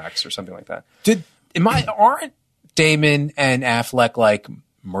Miramax or something like that. Aren't Damon and Affleck like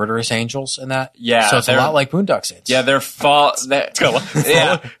murderous angels in that? Yeah, so it's a lot like Boondock Saints. Yeah, they're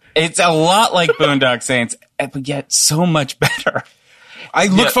it's a lot like Boondock Saints, but yet so much better. I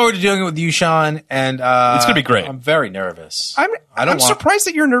look forward to doing it with you, Sean, and it's gonna be great. I'm very nervous. I'm surprised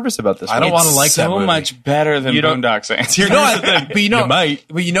that you're nervous about this. I don't want to like that movie. So much better than Boondock Saints. You know,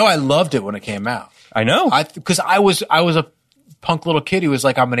 I loved it when it came out. I know, because I was a punk little kid who was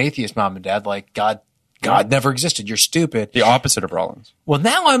like, I'm an atheist, Mom and Dad. Like God never existed. You're stupid. The opposite of Rollins. Well,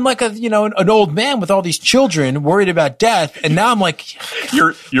 now I'm like an old man with all these children worried about death, and now I'm like,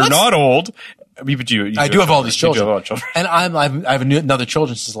 you're not old. But you I do have all these children. You do have all children. And I have another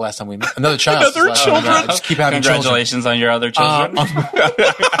children since the last time another child. Another children. I just keep having Congratulations on your other children.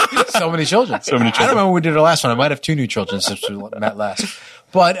 So many children. I don't remember when we did our last one. I might have 2 new children since we met last.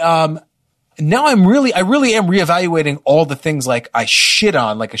 But now I really am reevaluating all the things like I shit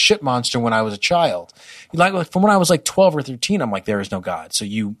on like a shit monster when I was a child. Like from when I was like 12 or 13, I'm like, there is no God. So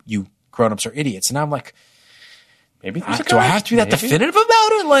you grown-ups are idiots. And now I'm like, maybe there's a God. Do I have to be that definitive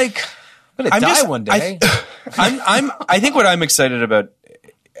about it? Like, I'm going to die one day. I think what I'm excited about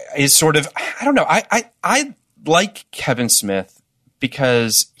is sort of, I don't know. I like Kevin Smith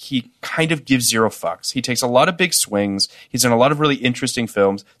because he kind of gives zero fucks. He takes a lot of big swings. He's in a lot of really interesting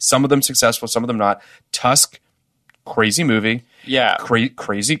films. Some of them successful, some of them not. Tusk, crazy movie. Yeah.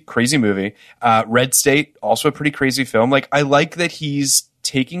 Crazy movie. Red State, also a pretty crazy film. Like, I like that he's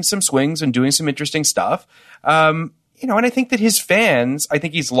taking some swings and doing some interesting stuff. And I think that his fans, I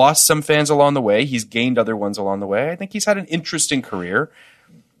think he's lost some fans along the way. He's gained other ones along the way. I think he's had an interesting career.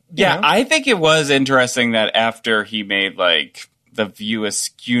 Yeah, I think it was interesting that after he made like the View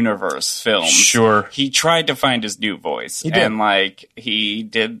Askewniverse films, sure, he tried to find his new voice. He did. And like he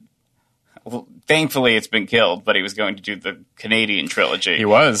did. Well, thankfully, it's been killed, but he was going to do the Canadian trilogy. He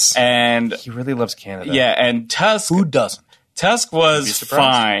was. And he really loves Canada. Yeah, and Tusk. Who doesn't? Tusk was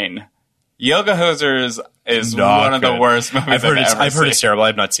fine. Yoga Hosers is one of the worst movies I've heard it's terrible.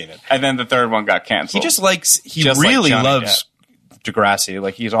 I've not seen it. And then the third one got canceled. He really loves Degrassi.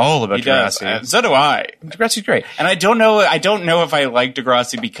 Like, he's all about Degrassi. So do I. Degrassi's great. And I don't know if I like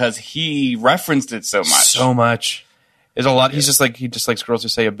Degrassi because he referenced it so much. There's a lot. He just likes girls who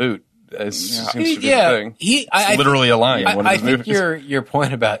say a boot. Seems to be the thing. It's literally a line in one of his movies. I think your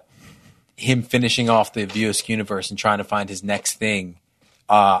point about him finishing off the View Askewniverse and trying to find his next thing,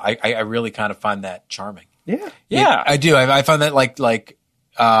 I really kind of find that charming. Yeah, I do. I find that like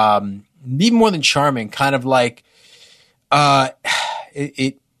even more than charming, kind of like I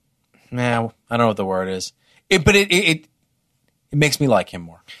don't know what the word is. It makes me like him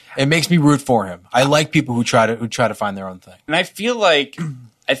more. It makes me root for him. I like people who try to find their own thing. And I feel like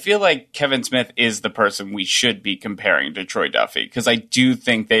Kevin Smith is the person we should be comparing to Troy Duffy because I do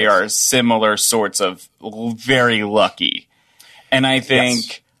think they are similar sorts of very lucky. And I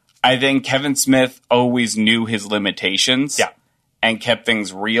think Kevin Smith always knew his limitations and kept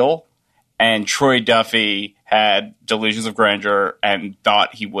things real. And Troy Duffy had delusions of grandeur and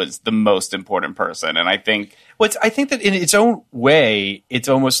thought he was the most important person. And I think that in its own way, it's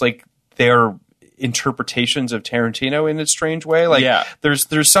almost like they're interpretations of Tarantino in a strange way. Like,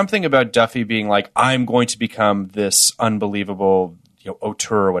 there's something about Duffy being like, I'm going to become this unbelievable,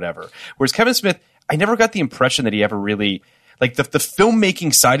 auteur or whatever. Whereas Kevin Smith, I never got the impression that he ever really, like the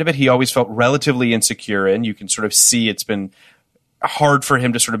filmmaking side of it, he always felt relatively insecure in. You can sort of see it's been hard for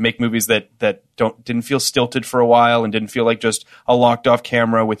him to sort of make movies that didn't feel stilted for a while and didn't feel like just a locked off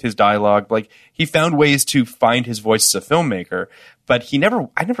camera with his dialogue. Like, he found ways to find his voice as a filmmaker, but I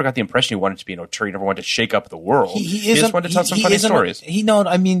never got the impression he wanted to be an auteur. He never wanted to shake up the world. He just wanted to tell some funny stories.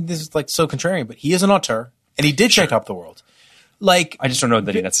 This is like so contrarian, but he is an auteur and he did shake up the world. Like, I just don't know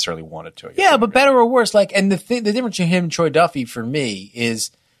that he necessarily wanted to. Yeah, but better or worse, like, and the difference between him and Troy Duffy for me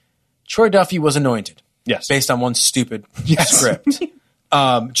is Troy Duffy was anointed. Yes. Based on one stupid script.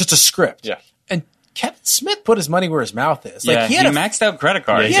 Just a script. Yeah. And Kevin Smith put his money where his mouth is. Like he maxed out credit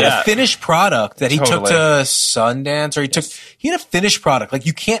cards. He had a finished product that he took to Sundance, or he had a finished product. Like,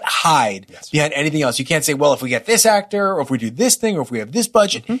 you can't hide behind anything else. You can't say, well, if we get this actor, or if we do this thing, or if we have this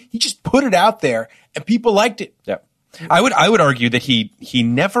budget. He just put it out there and people liked it. Yeah. I would argue that he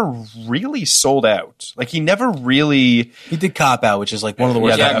never really sold out. Like, he never really. He did Cop Out, which is like one of the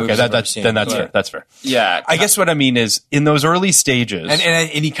worst movies I've ever seen. Then that's fair. That's fair. Yeah. I guess what I mean is, in those early stages, and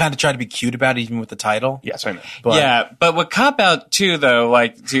he kind of tried to be cute about it, even with the title. Yes, I know. But with Cop Out too, though,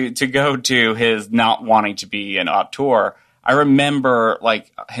 like to go to his not wanting to be an auteur, I remember like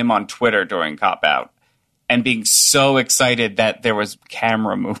him on Twitter during Cop Out. And being so excited that there was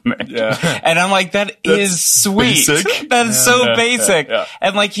camera movement. Yeah. And I'm like, that's sweet. Basic. That is so basic. Yeah.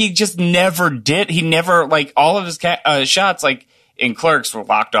 And like, he just never did. He never, like, all of his shots, like, in Clerks were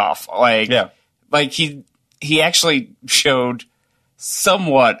locked off. Like, like he actually showed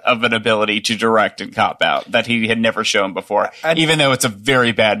somewhat of an ability to direct and Cop Out that he had never shown before, even though it's a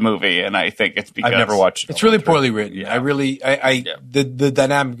very bad movie. And I think it's because I've never watched it. It's really poorly written. Yeah. The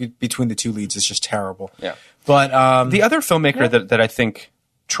dynamic between the two leads is just terrible. Yeah. But the other filmmaker that I think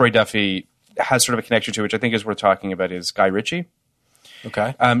Troy Duffy has sort of a connection to, which I think is worth talking about, is Guy Ritchie.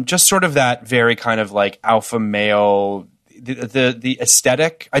 Okay. Just sort of that very kind of like alpha male, the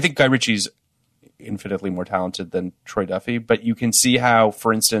aesthetic. I think Guy Ritchie's infinitely more talented than Troy Duffy, but you can see how,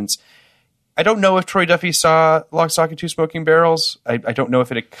 for instance, I don't know if Troy Duffy saw Lock, Stock, and Two Smoking Barrels. I don't know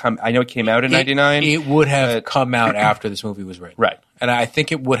if it had come. I know it came out in '99. It would have come out after this movie was written, right? And I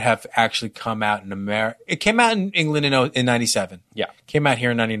think it would have actually come out in America. It came out in England in '97. Yeah, came out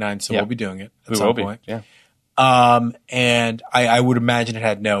here in '99. So we'll be doing it at we some will point. Yeah. And I would imagine it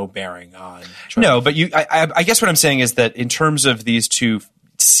had no bearing on Troy Duffy. But I guess what I'm saying is that in terms of these two,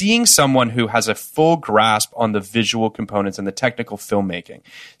 seeing someone who has a full grasp on the visual components and the technical filmmaking.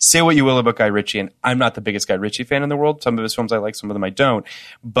 Say what you will about Guy Ritchie, and I'm not the biggest Guy Ritchie fan in the world. Some of his films I like, some of them I don't.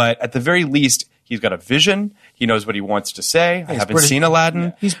 But at the very least, he's got a vision. He knows what he wants to say. I haven't seen Aladdin.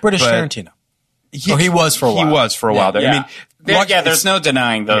 Yeah. He's British Tarantino. He was for a while. He was for a while there. Yeah. I mean, there's no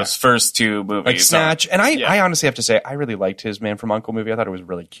denying those first two movies. Like Snatch. And I honestly have to say, I really liked his Man from U.N.C.L.E. movie. I thought it was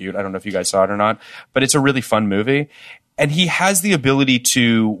really cute. I don't know if you guys saw it or not, but it's a really fun movie. And he has the ability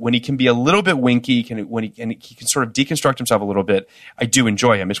to, when he can be a little bit winky, when he can sort of deconstruct himself a little bit. I do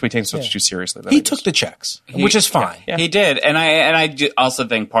enjoy him. It's when he takes himself too seriously. He took the checks, which is fine. Yeah. He did, and I also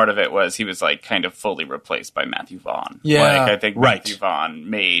think part of it was he was like kind of fully replaced by Matthew Vaughn. Yeah, like I think Matthew Vaughn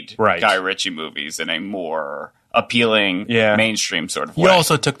made Guy Ritchie movies in a more appealing mainstream sort of way. He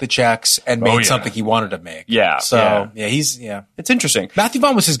also took the checks and made something he wanted to make. Yeah. So it's interesting. Matthew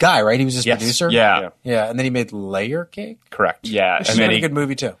Vaughn was his guy, right? He was his producer. Yeah. And then he made Layer Cake. Correct. Yeah, which is a good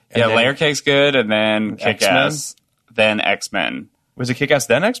movie too. Layer Cake's good, and then Kick-Ass, then X-Men. Was it Kick-Ass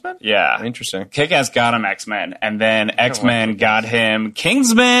then X-Men? Yeah. Interesting. Kick-Ass got him X-Men, and then X-Men got him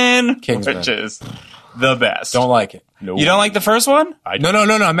Kingsman, which is the best. Don't like it. No. You don't like the first one? No.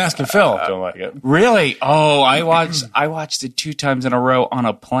 I'm asking Phil. I don't like it. Really? Oh, I watched it 2 times in a row on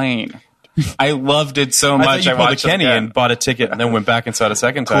a plane. I loved it so much. I watched Kenny and bought a ticket and then went back and saw it a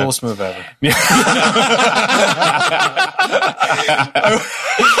second time. Coolest move ever.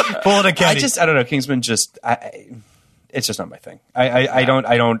 Pull it a Kenny. I don't know. Kingsman it's just not my thing.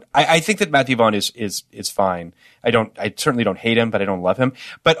 I think that Matthew Vaughn is fine. I certainly don't hate him, but I don't love him.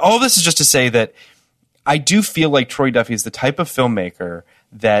 But all this is just to say that I do feel like Troy Duffy is the type of filmmaker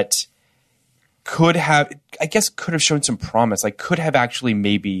that could have shown some promise, like could have actually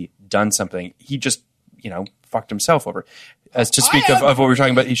maybe done something. He just, fucked himself over. As to speak of what we were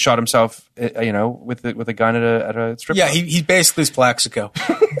talking about, he shot himself, with a gun at a strip club. Yeah, he basically is Plaxico.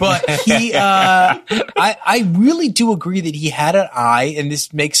 But I really do agree that he had an eye, and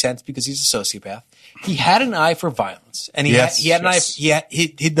this makes sense because he's a sociopath. He had an eye for violence, and he had an eye.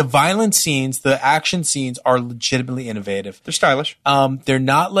 The violent scenes, the action scenes are legitimately innovative. They're stylish. They're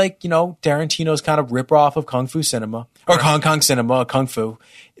not like Tarantino's kind of rip off of Kung Fu cinema or Hong Kong cinema, Kung Fu.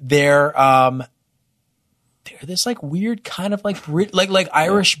 They're this like weird kind of like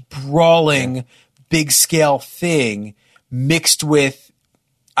Irish brawling big scale thing mixed with,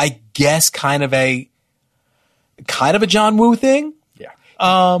 I guess, kind of a John Woo thing.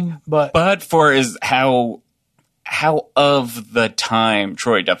 But for how of the time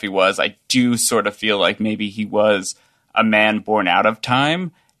Troy Duffy was, I do sort of feel like maybe he was a man born out of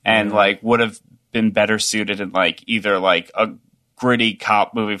time and like would have been better suited in like either like a gritty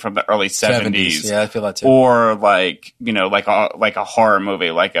cop movie from the early 70s. Yeah, I feel that too. Or like, you know, like a horror movie,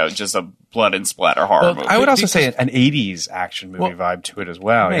 like just a blood and splatter horror movie. I would also say an 80s action movie vibe to it as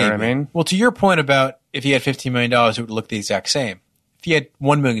well. Maybe. You know what I mean? Well, to your point about if he had $15 million, it would look the exact same. If he had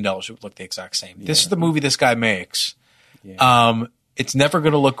 $1 million, it would look the exact same. Yeah. This is the movie this guy makes. Yeah. It's never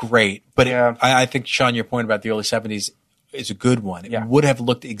going to look great, but I think, Sean, your point about the early 70s is a good one. It would have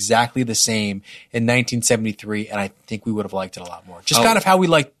looked exactly the same in 1973, and I think we would have liked it a lot more. Just kind of how we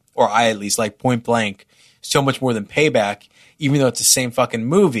like, or I at least like Point Blank so much more than Payback, even though it's the same fucking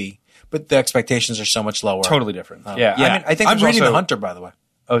movie, but the expectations are so much lower. Totally different. I mean, I think I'm reading The Hunter, by the way.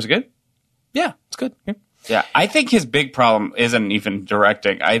 Oh, is it good? Yeah, it's good. Yeah, I think his big problem isn't even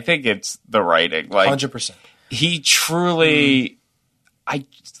directing. I think it's the writing. Like 100%. He truly, I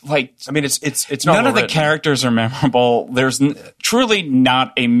mean, it's none of the characters are memorable. There's truly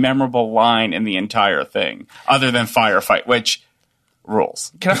not a memorable line in the entire thing, other than firefight, which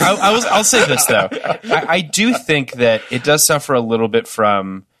rules. I'll say this though, I do think that it does suffer a little bit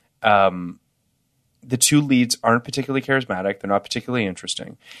from the two leads aren't particularly charismatic. They're not particularly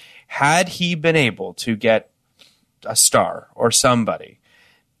interesting. Had he been able to get a star or somebody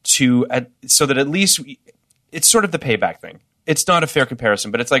to so that at least it's sort of the Payback thing. It's not a fair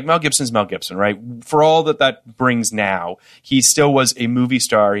comparison, but it's like Mel Gibson's Mel Gibson, right? For all that brings now, he still was a movie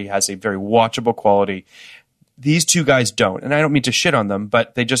star. He has a very watchable quality. These two guys don't, and I don't mean to shit on them,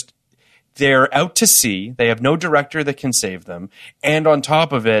 but they're out to sea. They have no director that can save them, and on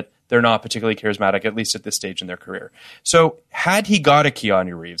top of it, they're not particularly charismatic, at least at this stage in their career. So had he got a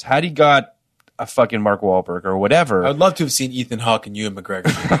Keanu Reeves, had he got a fucking Mark Wahlberg or whatever. I would love to have seen Ethan Hawke and Ewan McGregor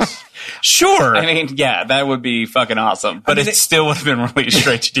do this. Sure. I mean, yeah, that would be fucking awesome. But it still would have been released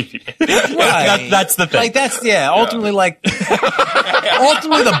straight to DVD. Right. That's the thing. Like ultimately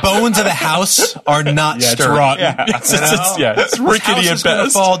ultimately the bones of the house are not sturdy. It's rotten. It's rickety at best. It's going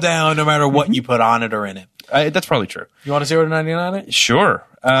to fall down no matter what you put on it or in it. That's probably true. You want to 0 to 99 it? Sure.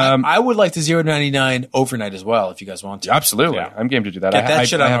 I would like to 0 to 99 overnight as well, if you guys want to. Absolutely. Yeah. I'm game to do that. Get that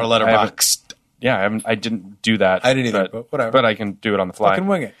shit on our letterbox. Yeah, I didn't do that. I didn't either, but whatever. But I can do it on the fly. Fucking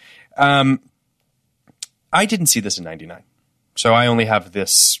wing it. I didn't see this in 99. So I only have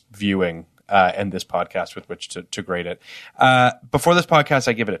this viewing and this podcast with which to grade it. Before this podcast,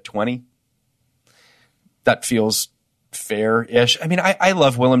 I give it a 20. That feels fair-ish. I mean, I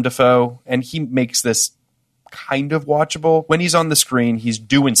love Willem Dafoe, and he makes this kind of watchable. When he's on the screen, he's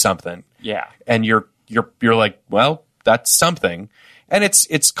doing something. Yeah. And you're like, well, that's something. And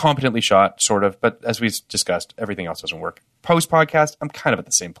it's competently shot, sort of, but as we've discussed, everything else doesn't work. Post-podcast, I'm kind of at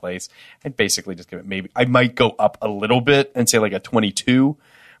the same place. I'd basically just give it maybe – I might go up a little bit and say like a 22,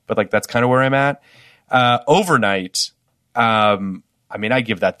 but like that's kind of where I'm at. Overnight, I mean, I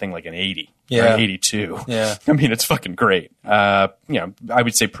give that thing like an 80 or an 82. Yeah. I mean, it's fucking great. I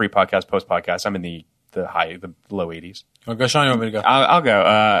would say pre-podcast, post-podcast, I'm in the low 80s. Oh, go, Sean, you want me to go? I'll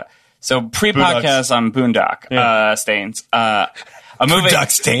go. So pre-podcast on Boondock Stains. A movie. Boondock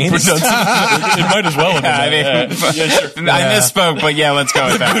Stains? It might as well have been. I misspoke, but yeah, let's go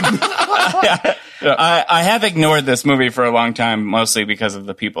with that. I have ignored this movie for a long time, mostly because of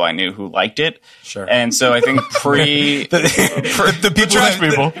the people I knew who liked it. Sure. And so I think the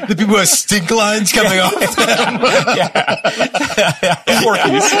people who have stink lines coming off them. The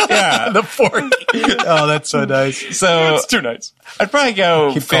Forkies. Yeah. The Forkies. Oh, that's so nice. So it's too nice. I'd probably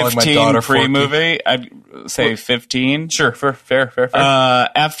go Keep calling my 15 daughter pre-movie. I'd say 15. Sure, fair.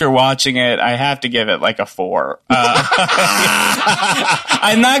 After watching it, I have to give it like a 4.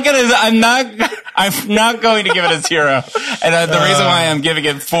 I'm not going to give it a 0. And the reason why I'm giving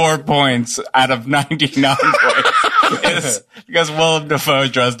it 4 points out of 99 points is because Willem Dafoe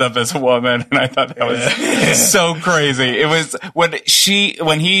dressed up as a woman, and I thought that was so crazy. It was when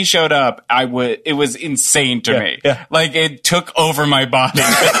he showed up, it was insane to me. Yeah. Like it took over my body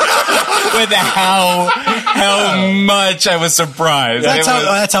with how much I was surprised.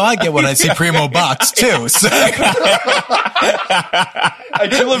 That's how I get when I see Primo Box too. So. I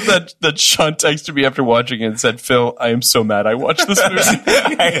do love that Sean texted me after watching it and said, "Phil, I am so mad I watched this movie."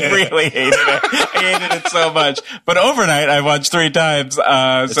 I really hated it. I hated it so much. But overnight, I watched 3 times.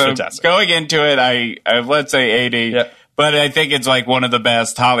 So fantastic. Going into it, I let's say 80. Yeah. But I think it's like one of the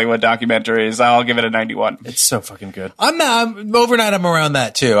best Hollywood documentaries. I'll give it a 91. It's so fucking good. I'm overnight. I'm around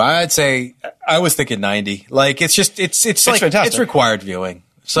that too. I'd say I was thinking 90. Like it's like fantastic. It's required viewing.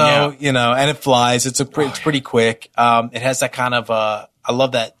 So and it flies. It's pretty quick. It has that kind of I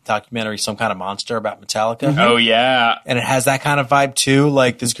love that documentary, Some Kind of Monster, about Metallica. Mm-hmm. Oh yeah, and it has that kind of vibe too.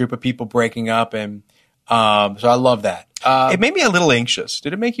 Like this group of people breaking up, and So I love that. It made me a little anxious.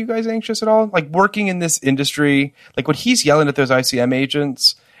 Did it make you guys anxious at all? Like working in this industry, like when he's yelling at those ICM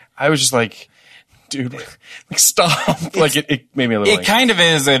agents, I was just like, dude, like stop. Like it made me a little anxious. Kind of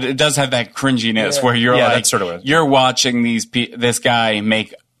is. It does have that cringiness where you're like, that's sort of what you're watching this guy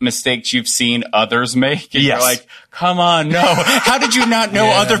make mistakes you've seen others make. And you're like, come on, no. How did you not know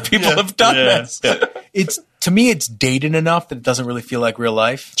other people have done this? Yeah. To me, it's dated enough that it doesn't really feel like real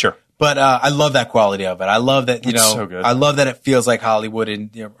life. Sure. But I love that quality of it. I love that, It's so good. I love that it feels like Hollywood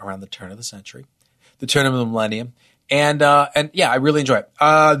in around the turn of the century, the turn of the millennium. And yeah, I really enjoy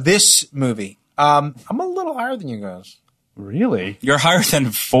it. This movie, I'm a little higher than you guys. Really? You're higher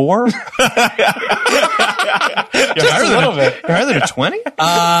than 4? You're higher than a 20?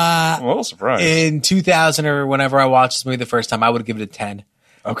 I'm a little surprised. In 2000 or whenever I watched this movie the first time, I would give it a 10.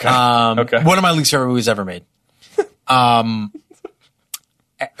 Okay. Okay. One of my least favorite movies ever made.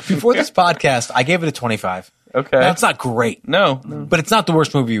 Before this podcast, I gave it a 25. Okay. That's not great. No. But it's not the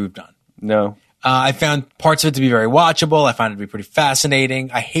worst movie we've done. No. I found parts of it to be very watchable. I found it to be pretty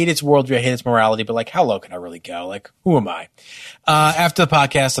fascinating. I hate its worldview. I hate its morality. But like, how low can I really go? Like, who am I? After the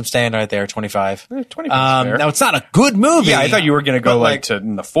podcast, I'm staying right there, 25. 25 now, it's not a good movie. Yeah, I thought you were going to go like to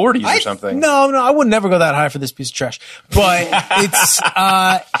in the 40s or something. No, I would never go that high for this piece of trash. But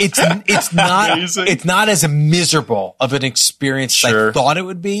it's not Amazing. it's not as miserable of an experience as I thought it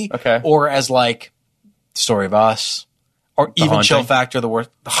would be. Okay. Or as like Story of Us. Or even Haunting. Chill Factor, The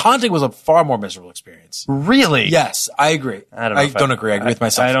Haunting was a far more miserable experience. Really? Yes, I agree. I don't agree. I agree with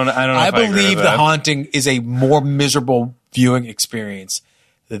myself. I don't know. I if I agree with believe The that. Haunting is a more miserable viewing experience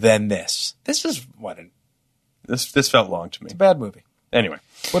than this. This is This felt long to me. It's a bad movie. Anyway,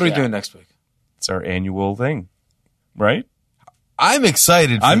 what are we doing next week? It's our annual thing, right? I'm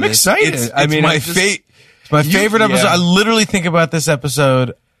excited. I'm this. excited. It's I mean, my favorite episode. I literally think about this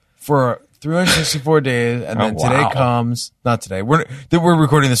episode for 364 days, and then today comes. Not today. We're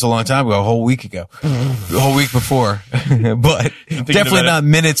recording this a long time ago, a whole week ago, a whole week before, but definitely not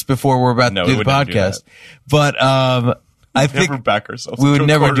minutes before we're about to do the podcast. But I think never back ourselves. we would into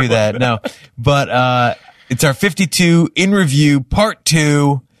a never corner do that. like No, but it's our 52 in review part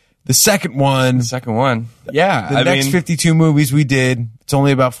 2. The second one. Yeah. The next 52 movies we did. It's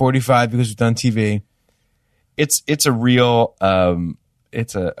only about 45 because we've done TV. It's a real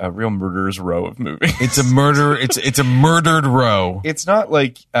it's a real murderer's row of movies. It's a murder. It's a murdered row. It's not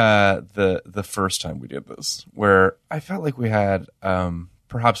like the first time we did this, where I felt like we had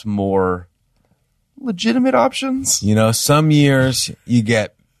perhaps more legitimate options. You know, some years you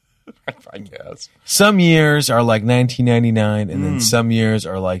get. I guess some years are like 1999, and then some years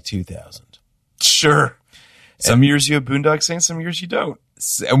are like 2000. Sure. Some years you have Boondock Saints, some years you don't.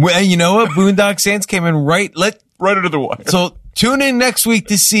 And you know what? Boondock Saints came in right under the wire. So tune in next week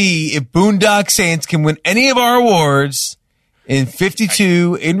to see if Boondock Saints can win any of our awards in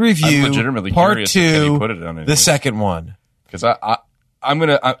 52 in review. I'm legitimately part curious 2, if Kenny put it on anything. the second one. Because I'm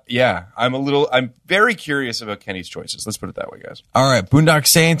very curious about Kenny's choices. Let's put it that way, guys. All right, Boondock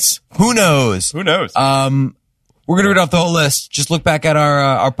Saints. Who knows? Who knows? We're going to read off the whole list. Just look back at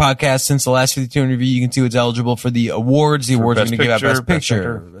our podcast since the last 52 in review. You can see what's eligible for the awards. The awards are going to give out Best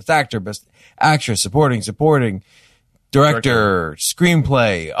Picture, Best Actor, Best Actress, Supporting, Director,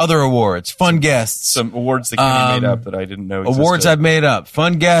 Screenplay, other awards, fun guests. Some awards that Kenny made up that I didn't know existed. Awards I've made up.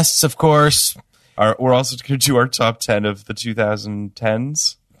 Fun guests, of course. We're also going to do our top 10 of the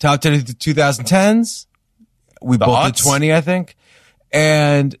 2010s. Top 10 of the 2010s. We both did 20, I think.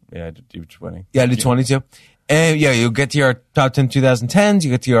 And yeah, I did do 20. Yeah, I did 20 too. And yeah, you'll get to your top 10 2010s. You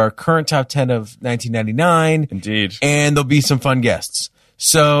get to your current top 10 of 1999. Indeed. And there'll be some fun guests.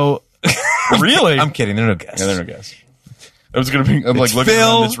 So. Really? I'm kidding. There are no guests. Yeah, there are no guests. I was going to be, I'm like looking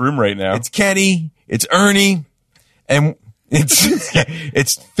around this room right now. It's Kenny. It's Ernie. And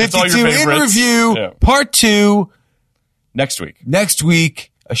it's 52 in review, part 2. Next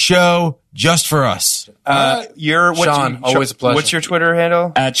week, a show just for us. Sean, always a pleasure. What's your Twitter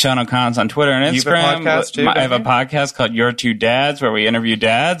handle? At Sean O'Conn's on Twitter and Instagram. You have a podcast too? I have a podcast called Your Two Dads where we interview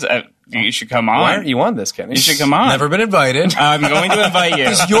dads. You should come on. Why aren't you on this, Kenny? You should come on. Never been invited. I'm going to invite you.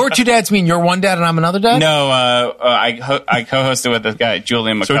 Does your two dads mean you're one dad and I'm another dad? No, I co-hosted with this guy,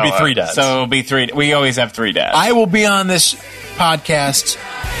 Julian McCullough. So it'd be 3 dads. So it'll be 3. We always have 3 dads. I will be on this podcast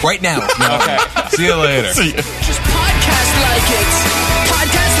right now. Okay. See you later. See you. Just podcast like it.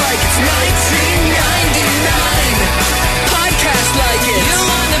 Podcast like it's 1999. Podcast like it. You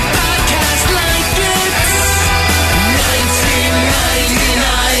want a podcast like it's 1999.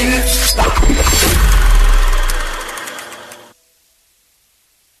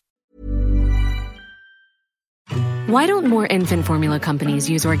 Why don't more infant formula companies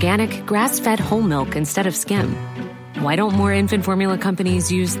use organic, grass-fed whole milk instead of skim? Why don't more infant formula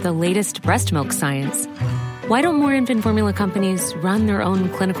companies use the latest breast milk science? Why don't more infant formula companies run their own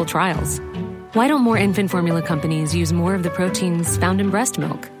clinical trials? Why don't more infant formula companies use more of the proteins found in breast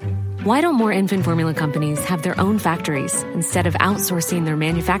milk? Why don't more infant formula companies have their own factories instead of outsourcing their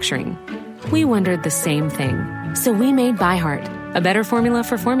manufacturing? We wondered the same thing. So we made ByHeart, a better formula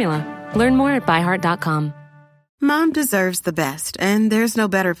for formula. Learn more at byheart.com. Mom deserves the best, and there's no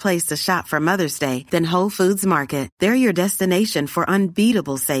better place to shop for Mother's Day than Whole Foods Market. They're your destination for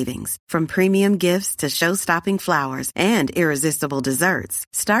unbeatable savings, from premium gifts to show-stopping flowers and irresistible desserts.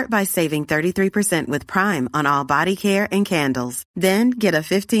 Start by saving 33% with Prime on all body care and candles. Then get a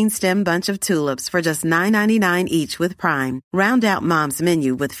 15-stem bunch of tulips for just $9.99 each with Prime. Round out Mom's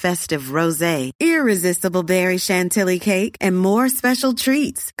menu with festive rosé, irresistible berry chantilly cake, and more special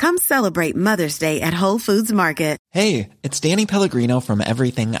treats. Come celebrate Mother's Day at Whole Foods Market. Hey, it's Danny Pellegrino from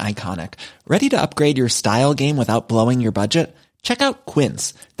Everything Iconic. Ready to upgrade your style game without blowing your budget? Check out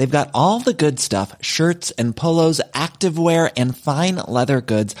Quince. They've got all the good stuff, shirts and polos, activewear, and fine leather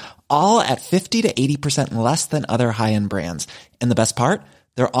goods, all at 50 to 80% less than other high-end brands. And the best part?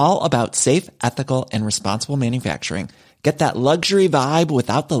 They're all about safe, ethical, and responsible manufacturing. Get that luxury vibe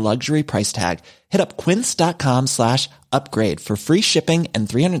without the luxury price tag. Hit up quince.com/upgrade for free shipping and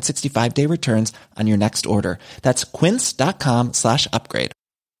 365-day returns on your next order. That's quince.com/upgrade.